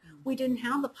open. We didn't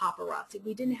have the paparazzi.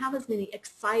 We didn't have as many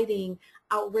exciting,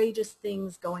 outrageous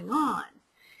things going on.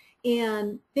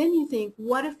 And then you think,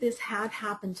 what if this had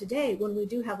happened today when we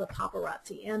do have the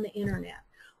paparazzi and the internet?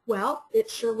 Well, it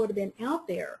sure would have been out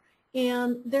there.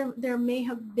 And there may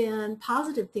have been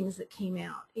positive things that came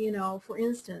out. You know, for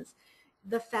instance,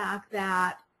 the fact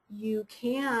that you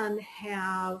can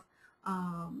have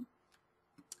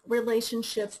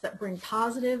relationships that bring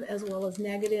positive as well as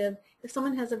negative. If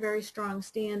someone has a very strong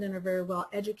stand and are very well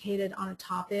educated on a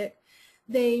topic,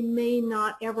 they may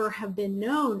not ever have been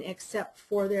known except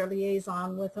for their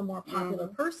liaison with a more popular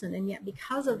person, and yet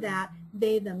because of that,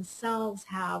 they themselves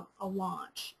have a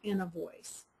launch and a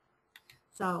voice.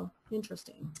 So,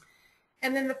 interesting.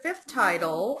 And then the fifth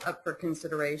title up for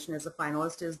consideration as a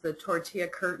finalist is The Tortilla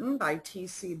Curtain by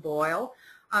T.C. Boyle.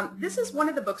 This is one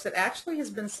of the books that actually has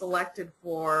been selected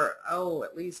for,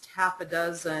 at least half a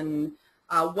dozen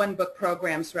one-book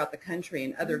programs throughout the country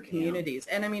and other communities.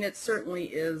 And I mean, it certainly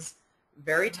is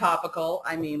very topical.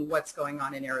 I mean, what's going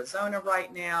on in Arizona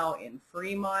right now, in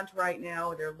Fremont right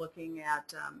now, they're looking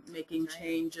at making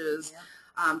changes,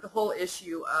 the whole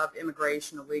issue of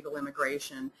immigration, illegal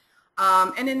immigration.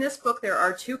 And in this book, there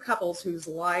are two couples whose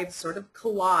lives sort of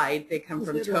collide. They come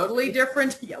from totally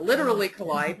different, literally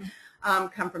collide,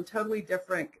 come from totally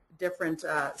different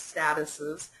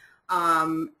statuses.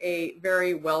 A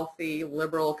very wealthy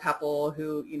liberal couple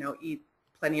who, you know, eat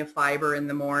plenty of fiber in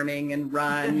the morning and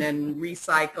run and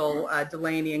recycle,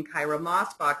 Delaney and Kyra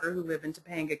Mossbacher, who live in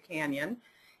Topanga Canyon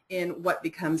in what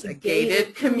becomes a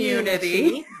gated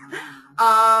community.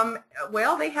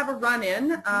 Well, they have a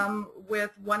run-in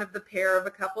with one of the pair of a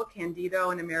couple,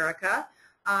 Candido and America,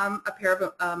 a pair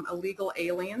of illegal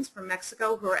aliens from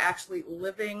Mexico who are actually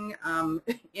living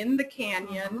in the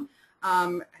canyon,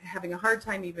 having a hard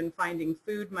time even finding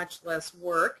food, much less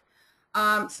work.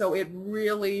 So it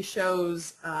really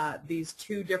shows these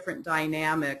two different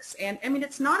dynamics. And I mean,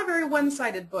 it's not a very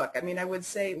one-sided book. I mean, I would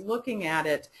say looking at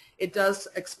it, it does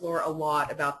explore a lot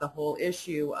about the whole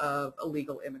issue of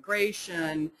illegal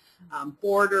immigration,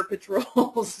 border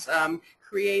patrols,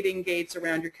 creating gates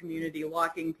around your community,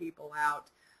 locking people out.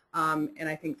 And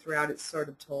I think throughout it's sort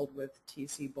of told with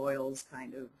T.C. Boyle's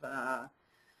kind of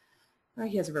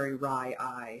He has a very wry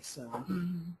eye, so.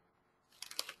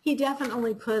 He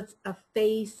definitely puts a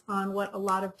face on what a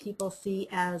lot of people see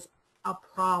as a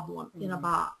problem in a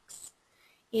box.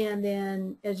 And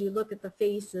then as you look at the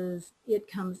faces,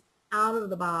 it comes out of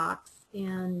the box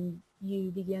and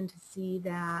you begin to see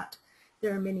that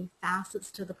there are many facets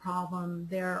to the problem.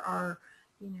 There are,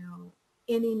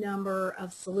 any number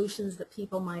of solutions that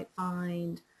people might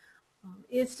find.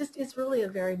 It's really a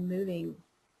very moving,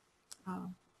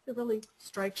 it really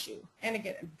strikes you. And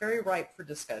again, very ripe for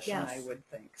discussion, Yes. I would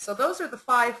think. So those are the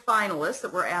 5 finalists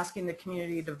that we're asking the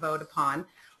community to vote upon.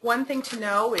 One thing to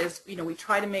know is, we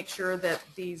try to make sure that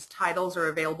these titles are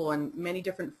available in many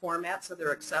different formats so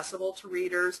they're accessible to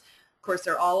readers. Of course,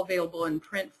 they're all available in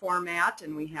print format,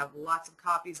 and we have lots of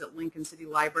copies at Lincoln City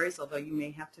Libraries, although you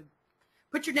may have to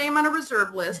put your name on a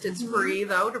reserve list. It's free,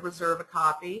 though, to reserve a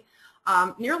copy.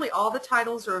 Nearly all the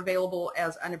titles are available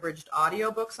as unabridged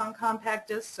audiobooks on compact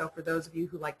discs, so for those of you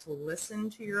who like to listen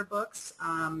to your books,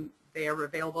 they are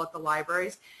available at the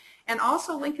libraries. And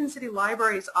also Lincoln City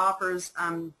Libraries offers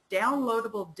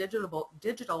downloadable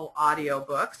digital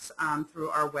audiobooks through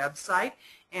our website,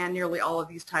 and nearly all of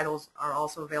these titles are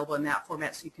also available in that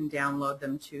format, so you can download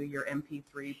them to your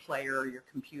MP3 player or your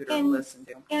computer and listen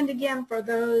to them. And again, for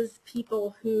those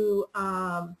people who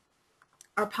are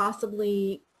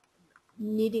possibly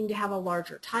needing to have a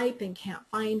larger type and can't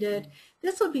find it,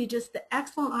 this would be just the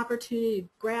excellent opportunity to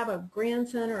grab a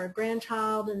grandson or a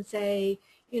grandchild and say,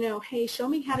 hey, show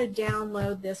me how to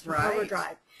download this from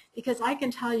Overdrive. Because I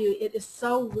can tell you, it is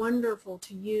so wonderful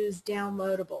to use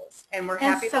downloadables. And we're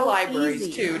happy so the libraries,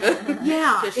 easy. too,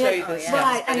 to show you the steps.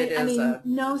 Right. I mean,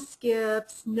 no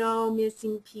skips, no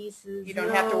missing pieces. You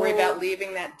don't have to worry about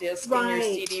leaving that disc in your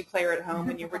CD player at home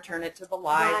when you return it to the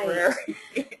library.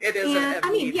 It is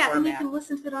a neat format. And you can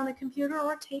listen to it on the computer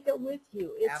or take it with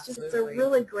you. It's a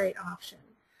really great option.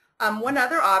 One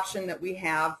other option that we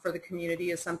have for the community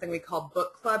is something we call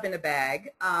Book Club in a Bag,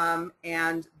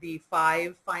 and the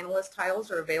 5 finalist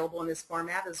titles are available in this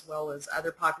format as well as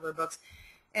other popular books.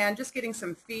 And just getting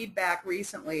some feedback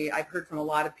recently, I've heard from a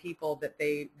lot of people that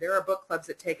there are book clubs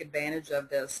that take advantage of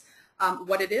this.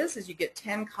 What it is you get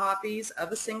 10 copies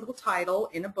of a single title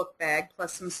in a book bag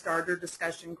plus some starter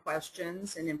discussion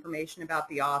questions and information about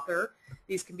the author.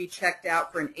 These can be checked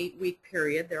out for an 8-week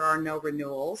period. There are no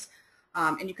renewals.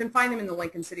 And you can find them in the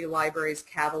Lincoln City Library's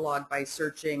catalog by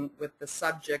searching with the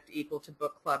subject equal to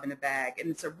Book Club in a Bag. And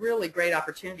it's a really great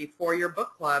opportunity for your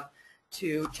book club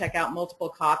to check out multiple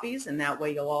copies, and that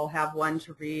way you'll all have one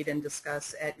to read and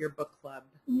discuss at your book club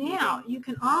Now, meeting. you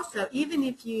can also, even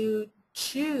if you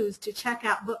choose to check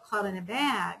out Book Club in a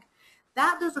Bag,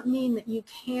 that doesn't mean that you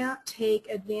can't take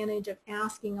advantage of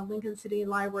asking a Lincoln City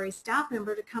Library staff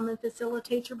member to come and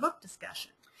facilitate your book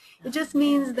discussion. It just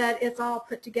means that it's all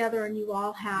put together and you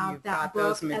all have that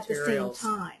book at the same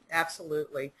time.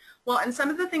 Absolutely. Well, and some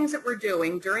of the things that we're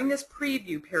doing during this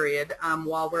preview period,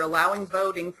 while we're allowing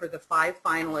voting for the 5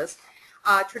 finalists,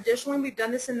 traditionally we've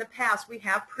done this in the past, we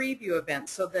have preview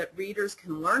events so that readers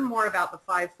can learn more about the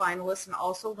 5 finalists and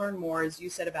also learn more, as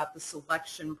you said, about the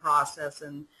selection process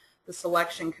and the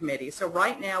selection committee. So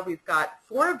right now we've got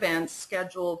 4 events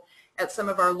scheduled at some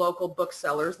of our local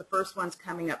booksellers. The first one's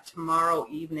coming up tomorrow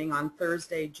evening on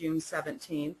Thursday, June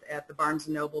 17th at the Barnes &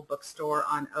 Noble bookstore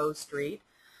on O Street.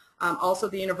 Also,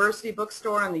 the University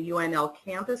Bookstore on the UNL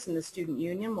campus and the Student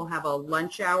Union will have a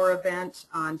lunch hour event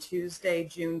on Tuesday,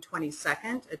 June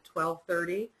 22nd at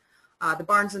 12:30. The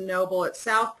Barnes & Noble at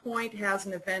South Point has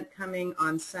an event coming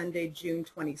on Sunday, June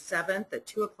 27th at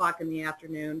 2 o'clock in the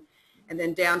afternoon. And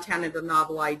then downtown at the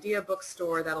Novel Idea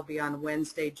Bookstore, that'll be on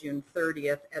Wednesday, June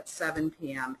 30th at 7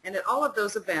 p.m. And at all of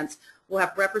those events, we'll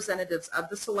have representatives of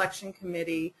the selection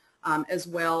committee as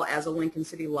well as a Lincoln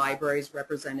City Libraries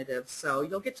representative. So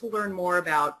you'll get to learn more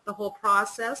about the whole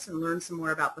process and learn some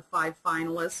more about the 5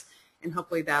 finalists, and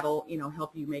hopefully that'll,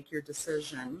 help you make your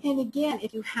decision. And again,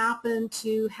 if you happen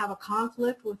to have a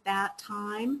conflict with that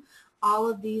time, all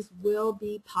of these will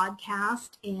be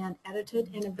podcast and edited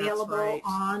and available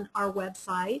on our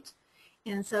website.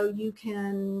 And so you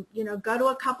can, go to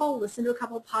a couple, listen to a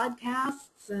couple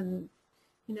podcasts and,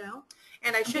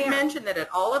 And I should mention that at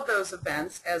all of those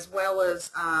events, as well as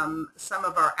some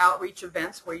of our outreach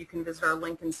events where you can visit our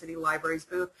Lincoln City Libraries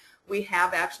booth, we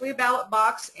have actually a ballot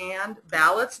box and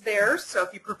ballots there. So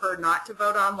if you prefer not to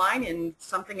vote online and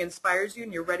something inspires you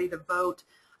and you're ready to vote,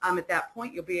 at that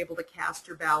point, you'll be able to cast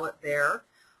your ballot there.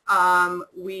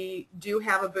 We do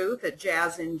have a booth at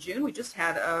Jazz in June. We just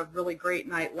had a really great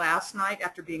night last night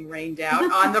after being rained out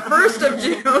on the 1st of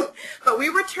June. But we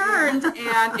returned,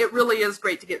 and it really is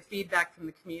great to get feedback from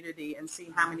the community and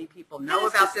see how many people know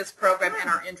about this program and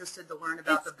are interested to learn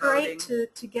about the voting. It's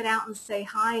great to get out and say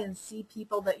hi and see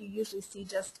people that you usually see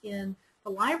just in the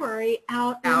library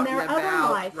out in their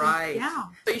other life. Right. Yeah.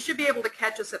 So you should be able to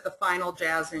catch us at the final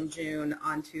Jazz in June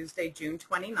on Tuesday, June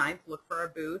 29th. Look for our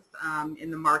booth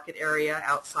in the market area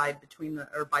outside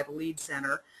by the Lead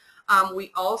Center.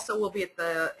 We also will be at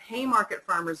the Haymarket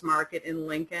Farmers Market in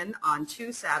Lincoln on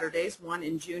 2 Saturdays, one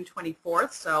in June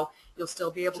 24th. So you'll still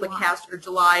be able to cast, or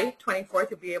July 24th,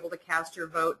 you'll be able to cast your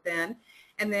vote then.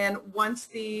 And then once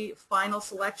the final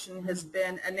selection has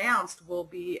been announced, we'll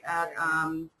be at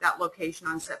that location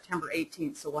on September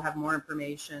 18th, so we'll have more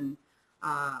information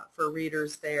for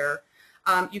readers there.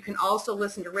 You can also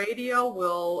listen to radio.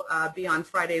 We'll be on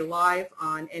Friday Live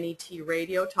on NET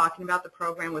Radio talking about the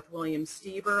program with William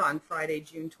Steber on Friday,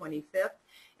 June 25th.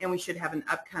 And we should have an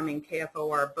upcoming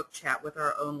KFOR book chat with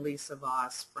our own Lisa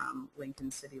Voss from Lincoln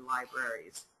City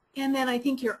Libraries. And then I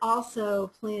think you're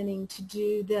also planning to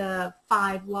do the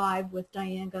 5 Live with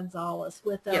Diane Gonzalez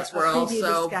with a yes, we're preview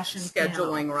also discussion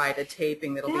scheduling panel. A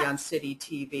taping that'll be on City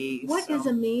TV. What is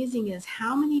amazing is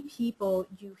how many people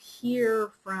you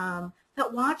hear from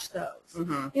that watch those.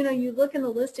 Mm-hmm. You know, you look in the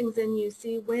listings and you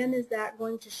see when is that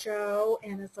going to show,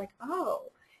 and it's like, oh,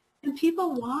 and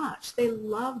people watch. They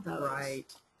love those.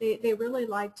 Right. They really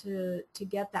like to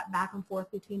get that back and forth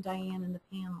between Diane and the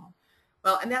panel.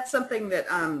 Well, and that's something that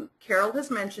Carol has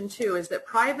mentioned too, is that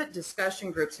private discussion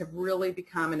groups have really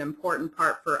become an important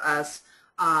part for us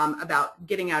about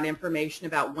getting out information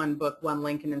about One Book, One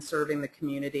Lincoln and serving the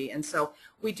community. And so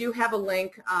we do have a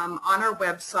link on our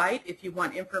website. If you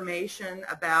want information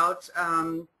about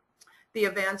the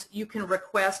events, you can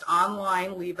request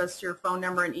online, leave us your phone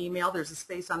number and email. There's a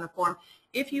space on the form.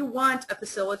 If you want a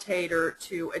facilitator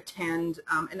to attend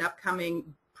an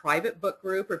upcoming private book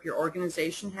group, or if your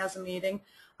organization has a meeting,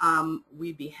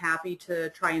 we'd be happy to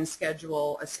try and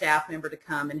schedule a staff member to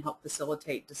come and help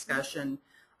facilitate discussion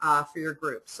for your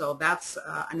group. So that's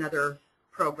another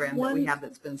program that we have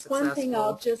that's been successful. One thing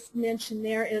I'll just mention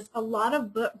there is a lot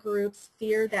of book groups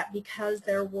fear that because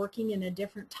they're working in a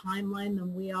different timeline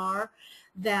than we are,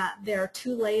 that they're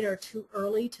too late or too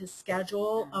early to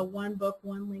schedule a One Book,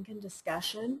 One Lincoln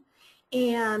discussion.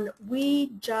 And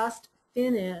we just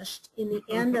finished in the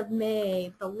end of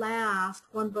May the last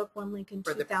One Book, One Lincoln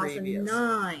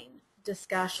 2009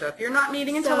 discussion. So if you're not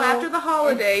meeting until after the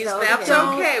holidays, that's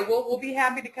okay. We'll be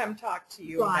happy to come talk to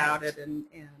you about it and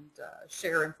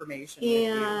share information with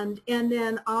you. And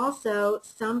then also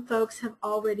some folks have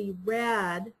already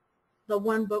read the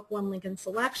One Book, One Lincoln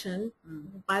selection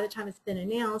by the time it's been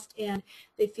announced, and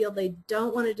they feel they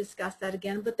don't want to discuss that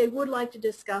again, but they would like to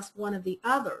discuss one of the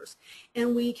others.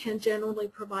 And we can generally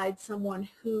provide someone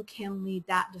who can lead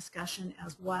that discussion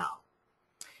as well.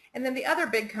 And then the other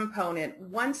big component,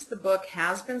 once the book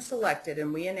has been selected,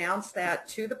 and we announce that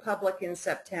to the public in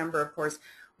September, of course,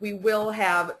 we will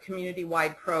have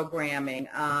community-wide programming.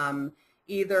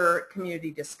 Either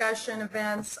community discussion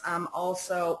events,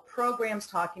 also programs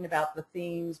talking about the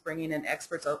themes, bringing in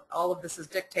experts. All of this is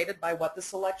dictated by what the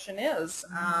selection is,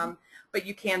 but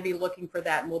you can be looking for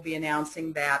that, and we'll be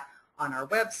announcing that on our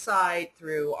website,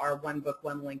 through our One Book,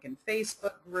 One Lincoln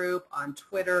Facebook group, on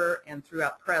Twitter, and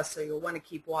throughout press, so you'll want to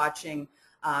keep watching.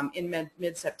 In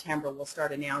mid-September, we'll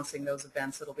start announcing those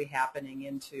events that will be happening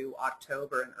into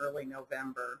October and early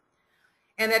November.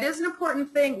 And that is an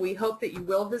important thing. We hope that you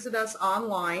will visit us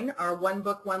online. Our One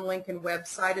Book, One Lincoln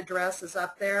website address is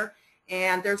up there.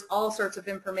 And there's all sorts of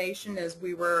information. As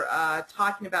we were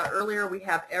talking about earlier, we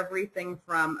have everything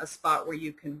from a spot where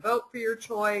you can vote for your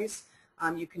choice.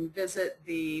 You can visit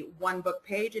the One Book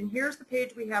page. And here's the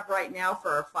page we have right now for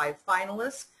our 5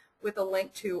 finalists, with a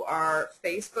link to our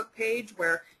Facebook page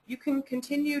where you can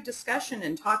continue discussion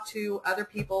and talk to other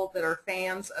people that are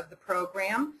fans of the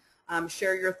program.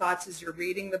 Share your thoughts as you're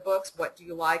reading the books. What do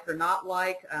you like or not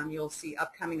like? You'll see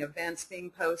upcoming events being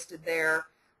posted there.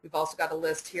 We've also got a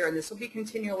list here, and this will be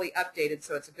continually updated,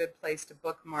 so it's a good place to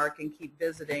bookmark and keep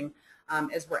visiting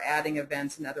as we're adding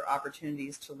events and other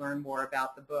opportunities to learn more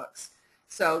about the books.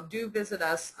 So do visit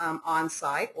us on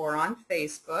site or on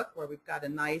Facebook, where we've got a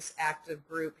nice active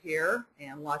group here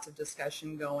and lots of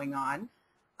discussion going on.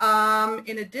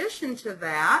 In addition to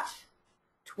that,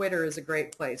 Twitter is a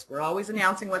great place. We're always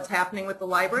announcing what's happening with the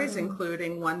libraries,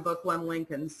 including One Book, One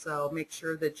Lincoln, so make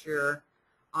sure that you're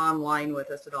online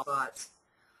with us at all spots.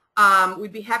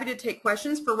 We'd be happy to take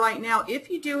questions for right now. If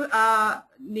you do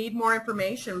need more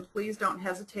information, please don't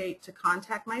hesitate to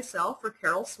contact myself or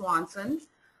Carol Swanson.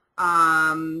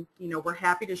 You know, we're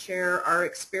happy to share our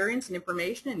experience and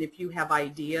information, and if you have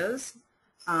ideas.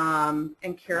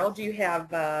 And Carol, do you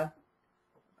have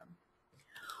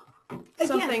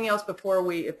something else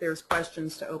before if there's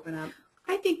questions to open up?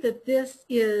 I think that this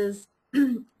is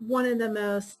one of the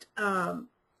most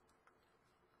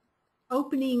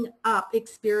opening up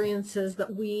experiences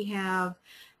that we have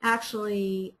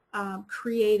actually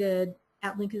created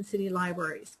at Lincoln City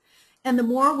Libraries. And the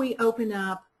more we open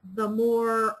up, the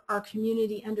more our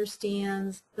community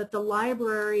understands that the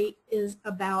library is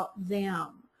about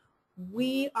them.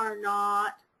 We are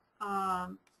not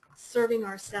serving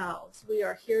ourselves. We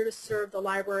are here to serve the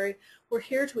library. We're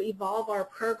here to evolve our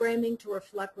programming to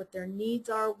reflect what their needs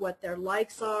are, what their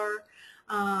likes are.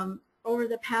 Over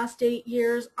the past 8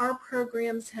 years, our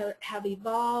programs have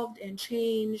evolved and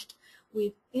changed.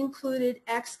 We've included,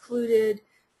 excluded,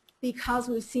 because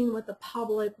we've seen what the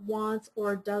public wants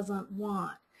or doesn't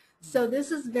want. So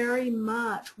this is very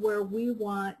much where we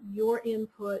want your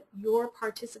input, your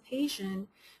participation,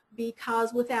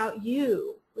 because without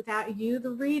you,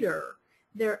 the reader,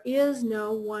 there is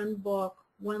no one book,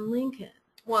 one Lincoln.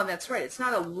 Well, that's right. It's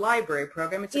not a library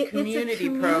program. It's a community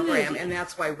program, and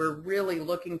that's why we're really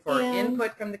looking for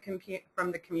input from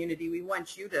the community. We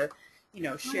want you to, you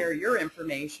know, share your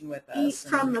information with us.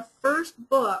 From the first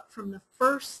book, from the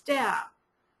first step,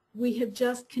 we have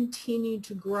just continued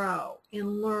to grow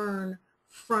and learn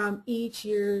from each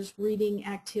year's reading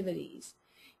activities.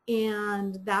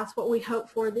 And that's what we hope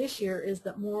for this year, is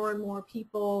that more and more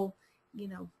people, you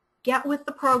know, get with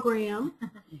the program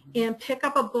and pick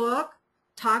up a book,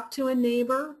 talk to a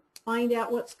neighbor, find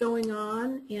out what's going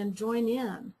on, and join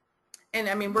in. And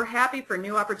I mean, we're happy for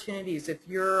new opportunities. If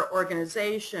your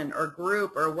organization or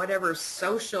group or whatever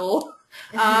social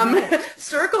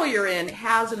circle you're in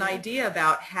has an idea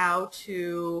about how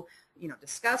to, you know,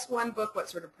 discuss one book, what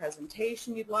sort of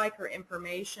presentation you'd like or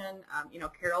information. You know,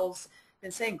 Carol's been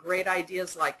saying great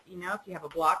ideas like, you know, if you have a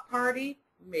block party,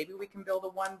 maybe we can build a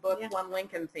one book, one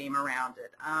Lincoln theme around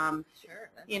it.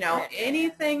 Sure. You know,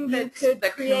 anything that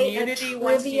the community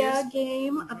wants to use. Trivia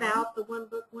game about the one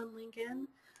book, one Lincoln.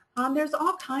 There's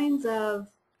all kinds of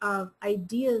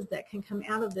ideas that can come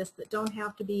out of this that don't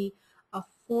have to be a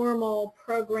formal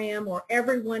program or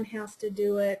everyone has to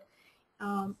do it.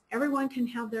 Everyone can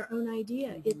have their own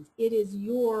idea. It is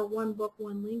your one book,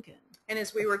 one Lincoln. And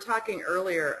as we were talking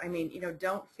earlier, I mean, you know,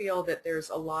 don't feel that there's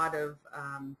a lot of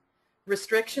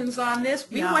restrictions on this.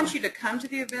 We want you to come to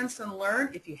the events and learn.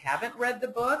 If you haven't read the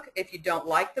book, if you don't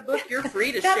like the book, you're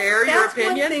free to share your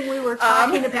opinion. That's one thing we were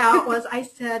talking about was I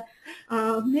said,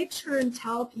 make sure and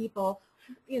tell people,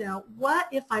 you know, what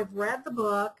if I've read the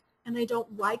book and I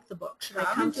don't like the book? Should I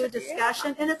come to a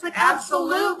discussion? And it's like,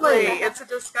 absolutely. It's a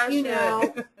discussion. You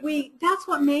know, that's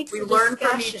what makes we learn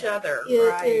from each other.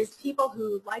 Is people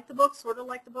who like the book, sort of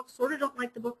like the book, sort of don't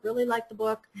like the book, really like the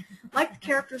book, like the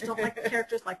characters, don't like the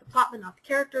characters, like the plot but not the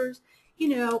characters. You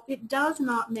know, it does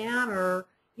not matter,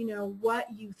 you know, what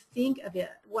you think of it.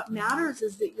 What matters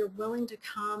is that you're willing to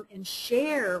come and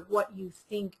share what you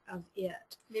think of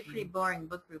it. It'd be a pretty boring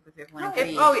book group if everyone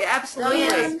agreed. Oh, yeah, absolutely.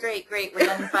 Oh, yeah, great. We're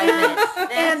done in 5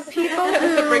 minutes. And people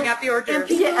who bring out the hors d'oeuvres.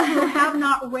 And people who have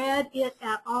not read it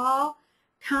at all,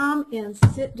 come and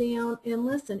sit down and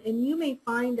listen. And you may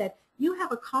find that you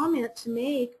have a comment to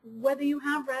make whether you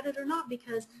have read it or not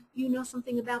because you know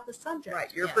something about the subject.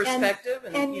 Right, your perspective,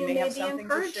 and you may have something be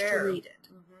encouraged to share. To read it.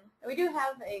 We do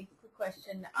have a quick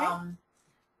question.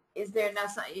 Is there now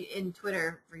in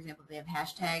Twitter, for example, they have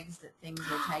hashtags that things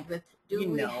are tagged with? Do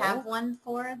we have one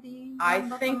for the? I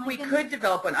think we could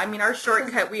develop one. I mean, our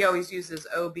shortcut we always use is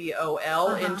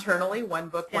OBOL internally, one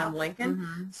book, one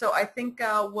Lincoln. So I think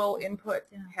we'll input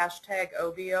hashtag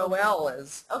OBOL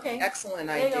as excellent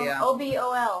idea.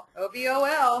 OBOL.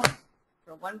 OBOL.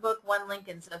 For one book, one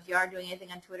Lincoln. So if you are doing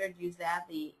anything on Twitter, use that,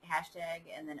 the hashtag,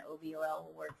 and then OBOL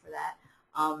will work for that.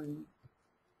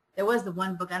 There was the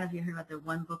one book. I don't know if you heard about the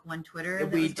one book, one Twitter.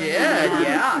 We did,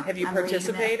 yeah. Have you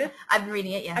participated? I've been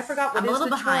reading it, yes. I forgot what I'm a little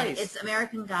the behind. choice. It's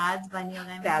American Gods by Neil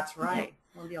Gaiman. That's right.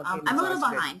 Well, I'm a little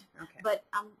behind, but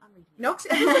I'm reading it. No,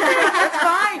 that's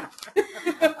fine.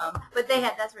 But they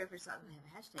had, that's right for something. They have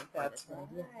a hashtag for That's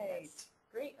this. right.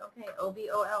 Great. Okay.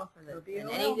 OBOL for this. And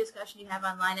any discussion you have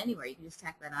online anywhere, you can just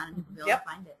tack that on and people will be able to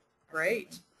find it.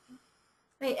 Great.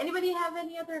 Hey, anybody have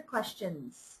any other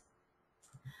questions?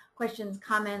 Questions,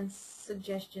 comments,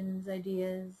 suggestions,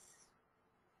 ideas?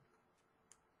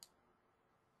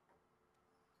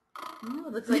 Oh,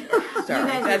 it looks like you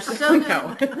guys are so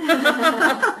good.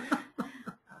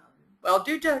 Well,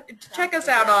 check us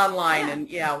out online, and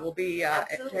we'll be and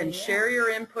yeah. share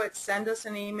your input. Send us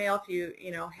an email if you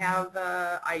have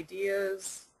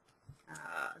ideas,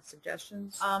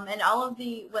 suggestions. And all of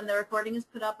when the recording is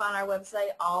put up on our website,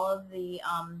 all of the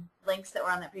links that were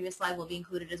on that previous slide will be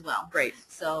included as well. Great.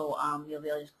 So you'll be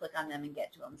able to just click on them and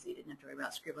get to them, so you didn't have to worry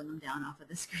about scribbling them down off of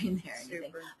the screen there or anything.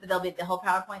 Super. But they'll be the whole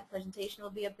PowerPoint presentation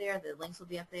will be up there, the links will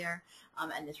be up there,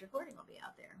 and this recording will be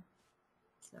out there.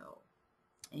 So.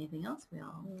 Anything else?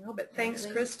 No, but thanks,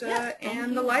 Krista, yes,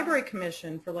 and the Library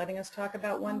Commission for letting us talk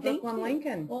about One Book, One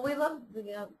Lincoln. Well, we love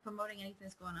promoting anything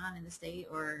that's going on in the state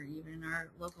or even in our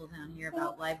local town here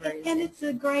about libraries. And it's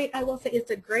I will say,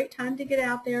 it's a great time to get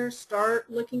out there,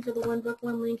 start looking for the One Book,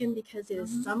 One Lincoln, because it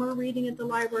is summer reading at the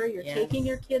library. You're taking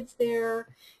your kids there.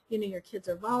 Your kids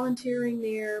are volunteering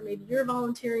there. Maybe you're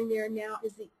volunteering there. Now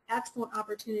is the excellent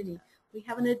opportunity. We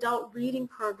have an adult reading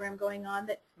program going on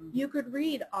that you could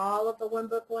read all of the One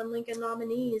Book, One Lincoln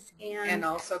nominees and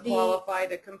also qualify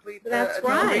to complete the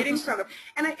reading program.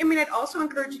 And I'd also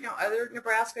encourage other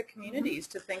Nebraska communities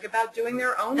to think about doing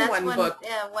their own one of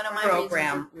my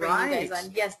program. Right. You guys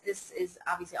on. Yes, this is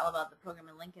obviously all about the program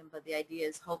in Lincoln, but the idea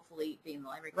is hopefully being the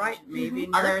Library Commission. Maybe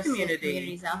in other your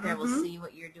communities out there will see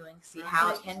what you're doing, see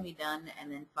how it can be done,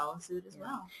 and then follow suit as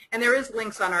well. And there is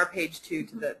links on our page too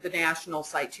to the national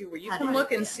site too, where you can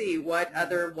look and see what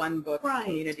other One Book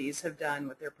communities have done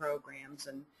with their programs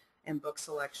and book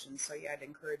selections. So I'd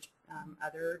encourage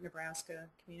other Nebraska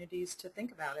communities to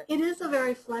think about it. It is a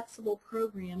very flexible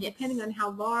program. Depending on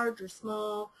how large or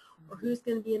small or who's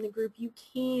going to be in the group, you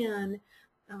can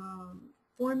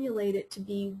formulate it to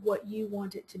be what you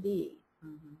want it to be.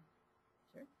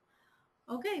 Sure.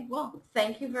 Okay, well,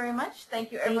 thank you very much.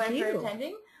 Thank you everyone for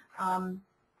attending.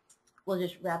 We'll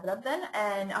just wrap it up then,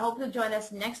 and I hope you'll join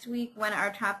us next week when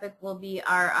our topic will be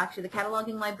the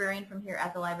cataloging librarian from here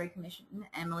at the Library Commission,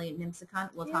 Emily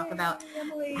Nimsicant. We'll talk about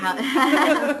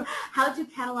how to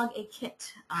catalog a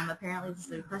kit. Apparently this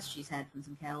is a request she's had from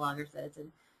some catalogers that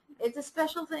it's a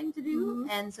special thing to do,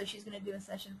 and so she's going to do a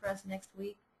session for us next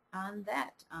week on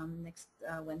that, next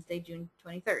Wednesday, June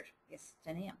 23rd,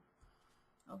 10 a.m.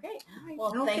 Okay,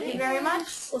 well, thank you very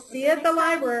much. We'll see you at the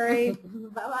library.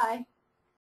 Bye-bye.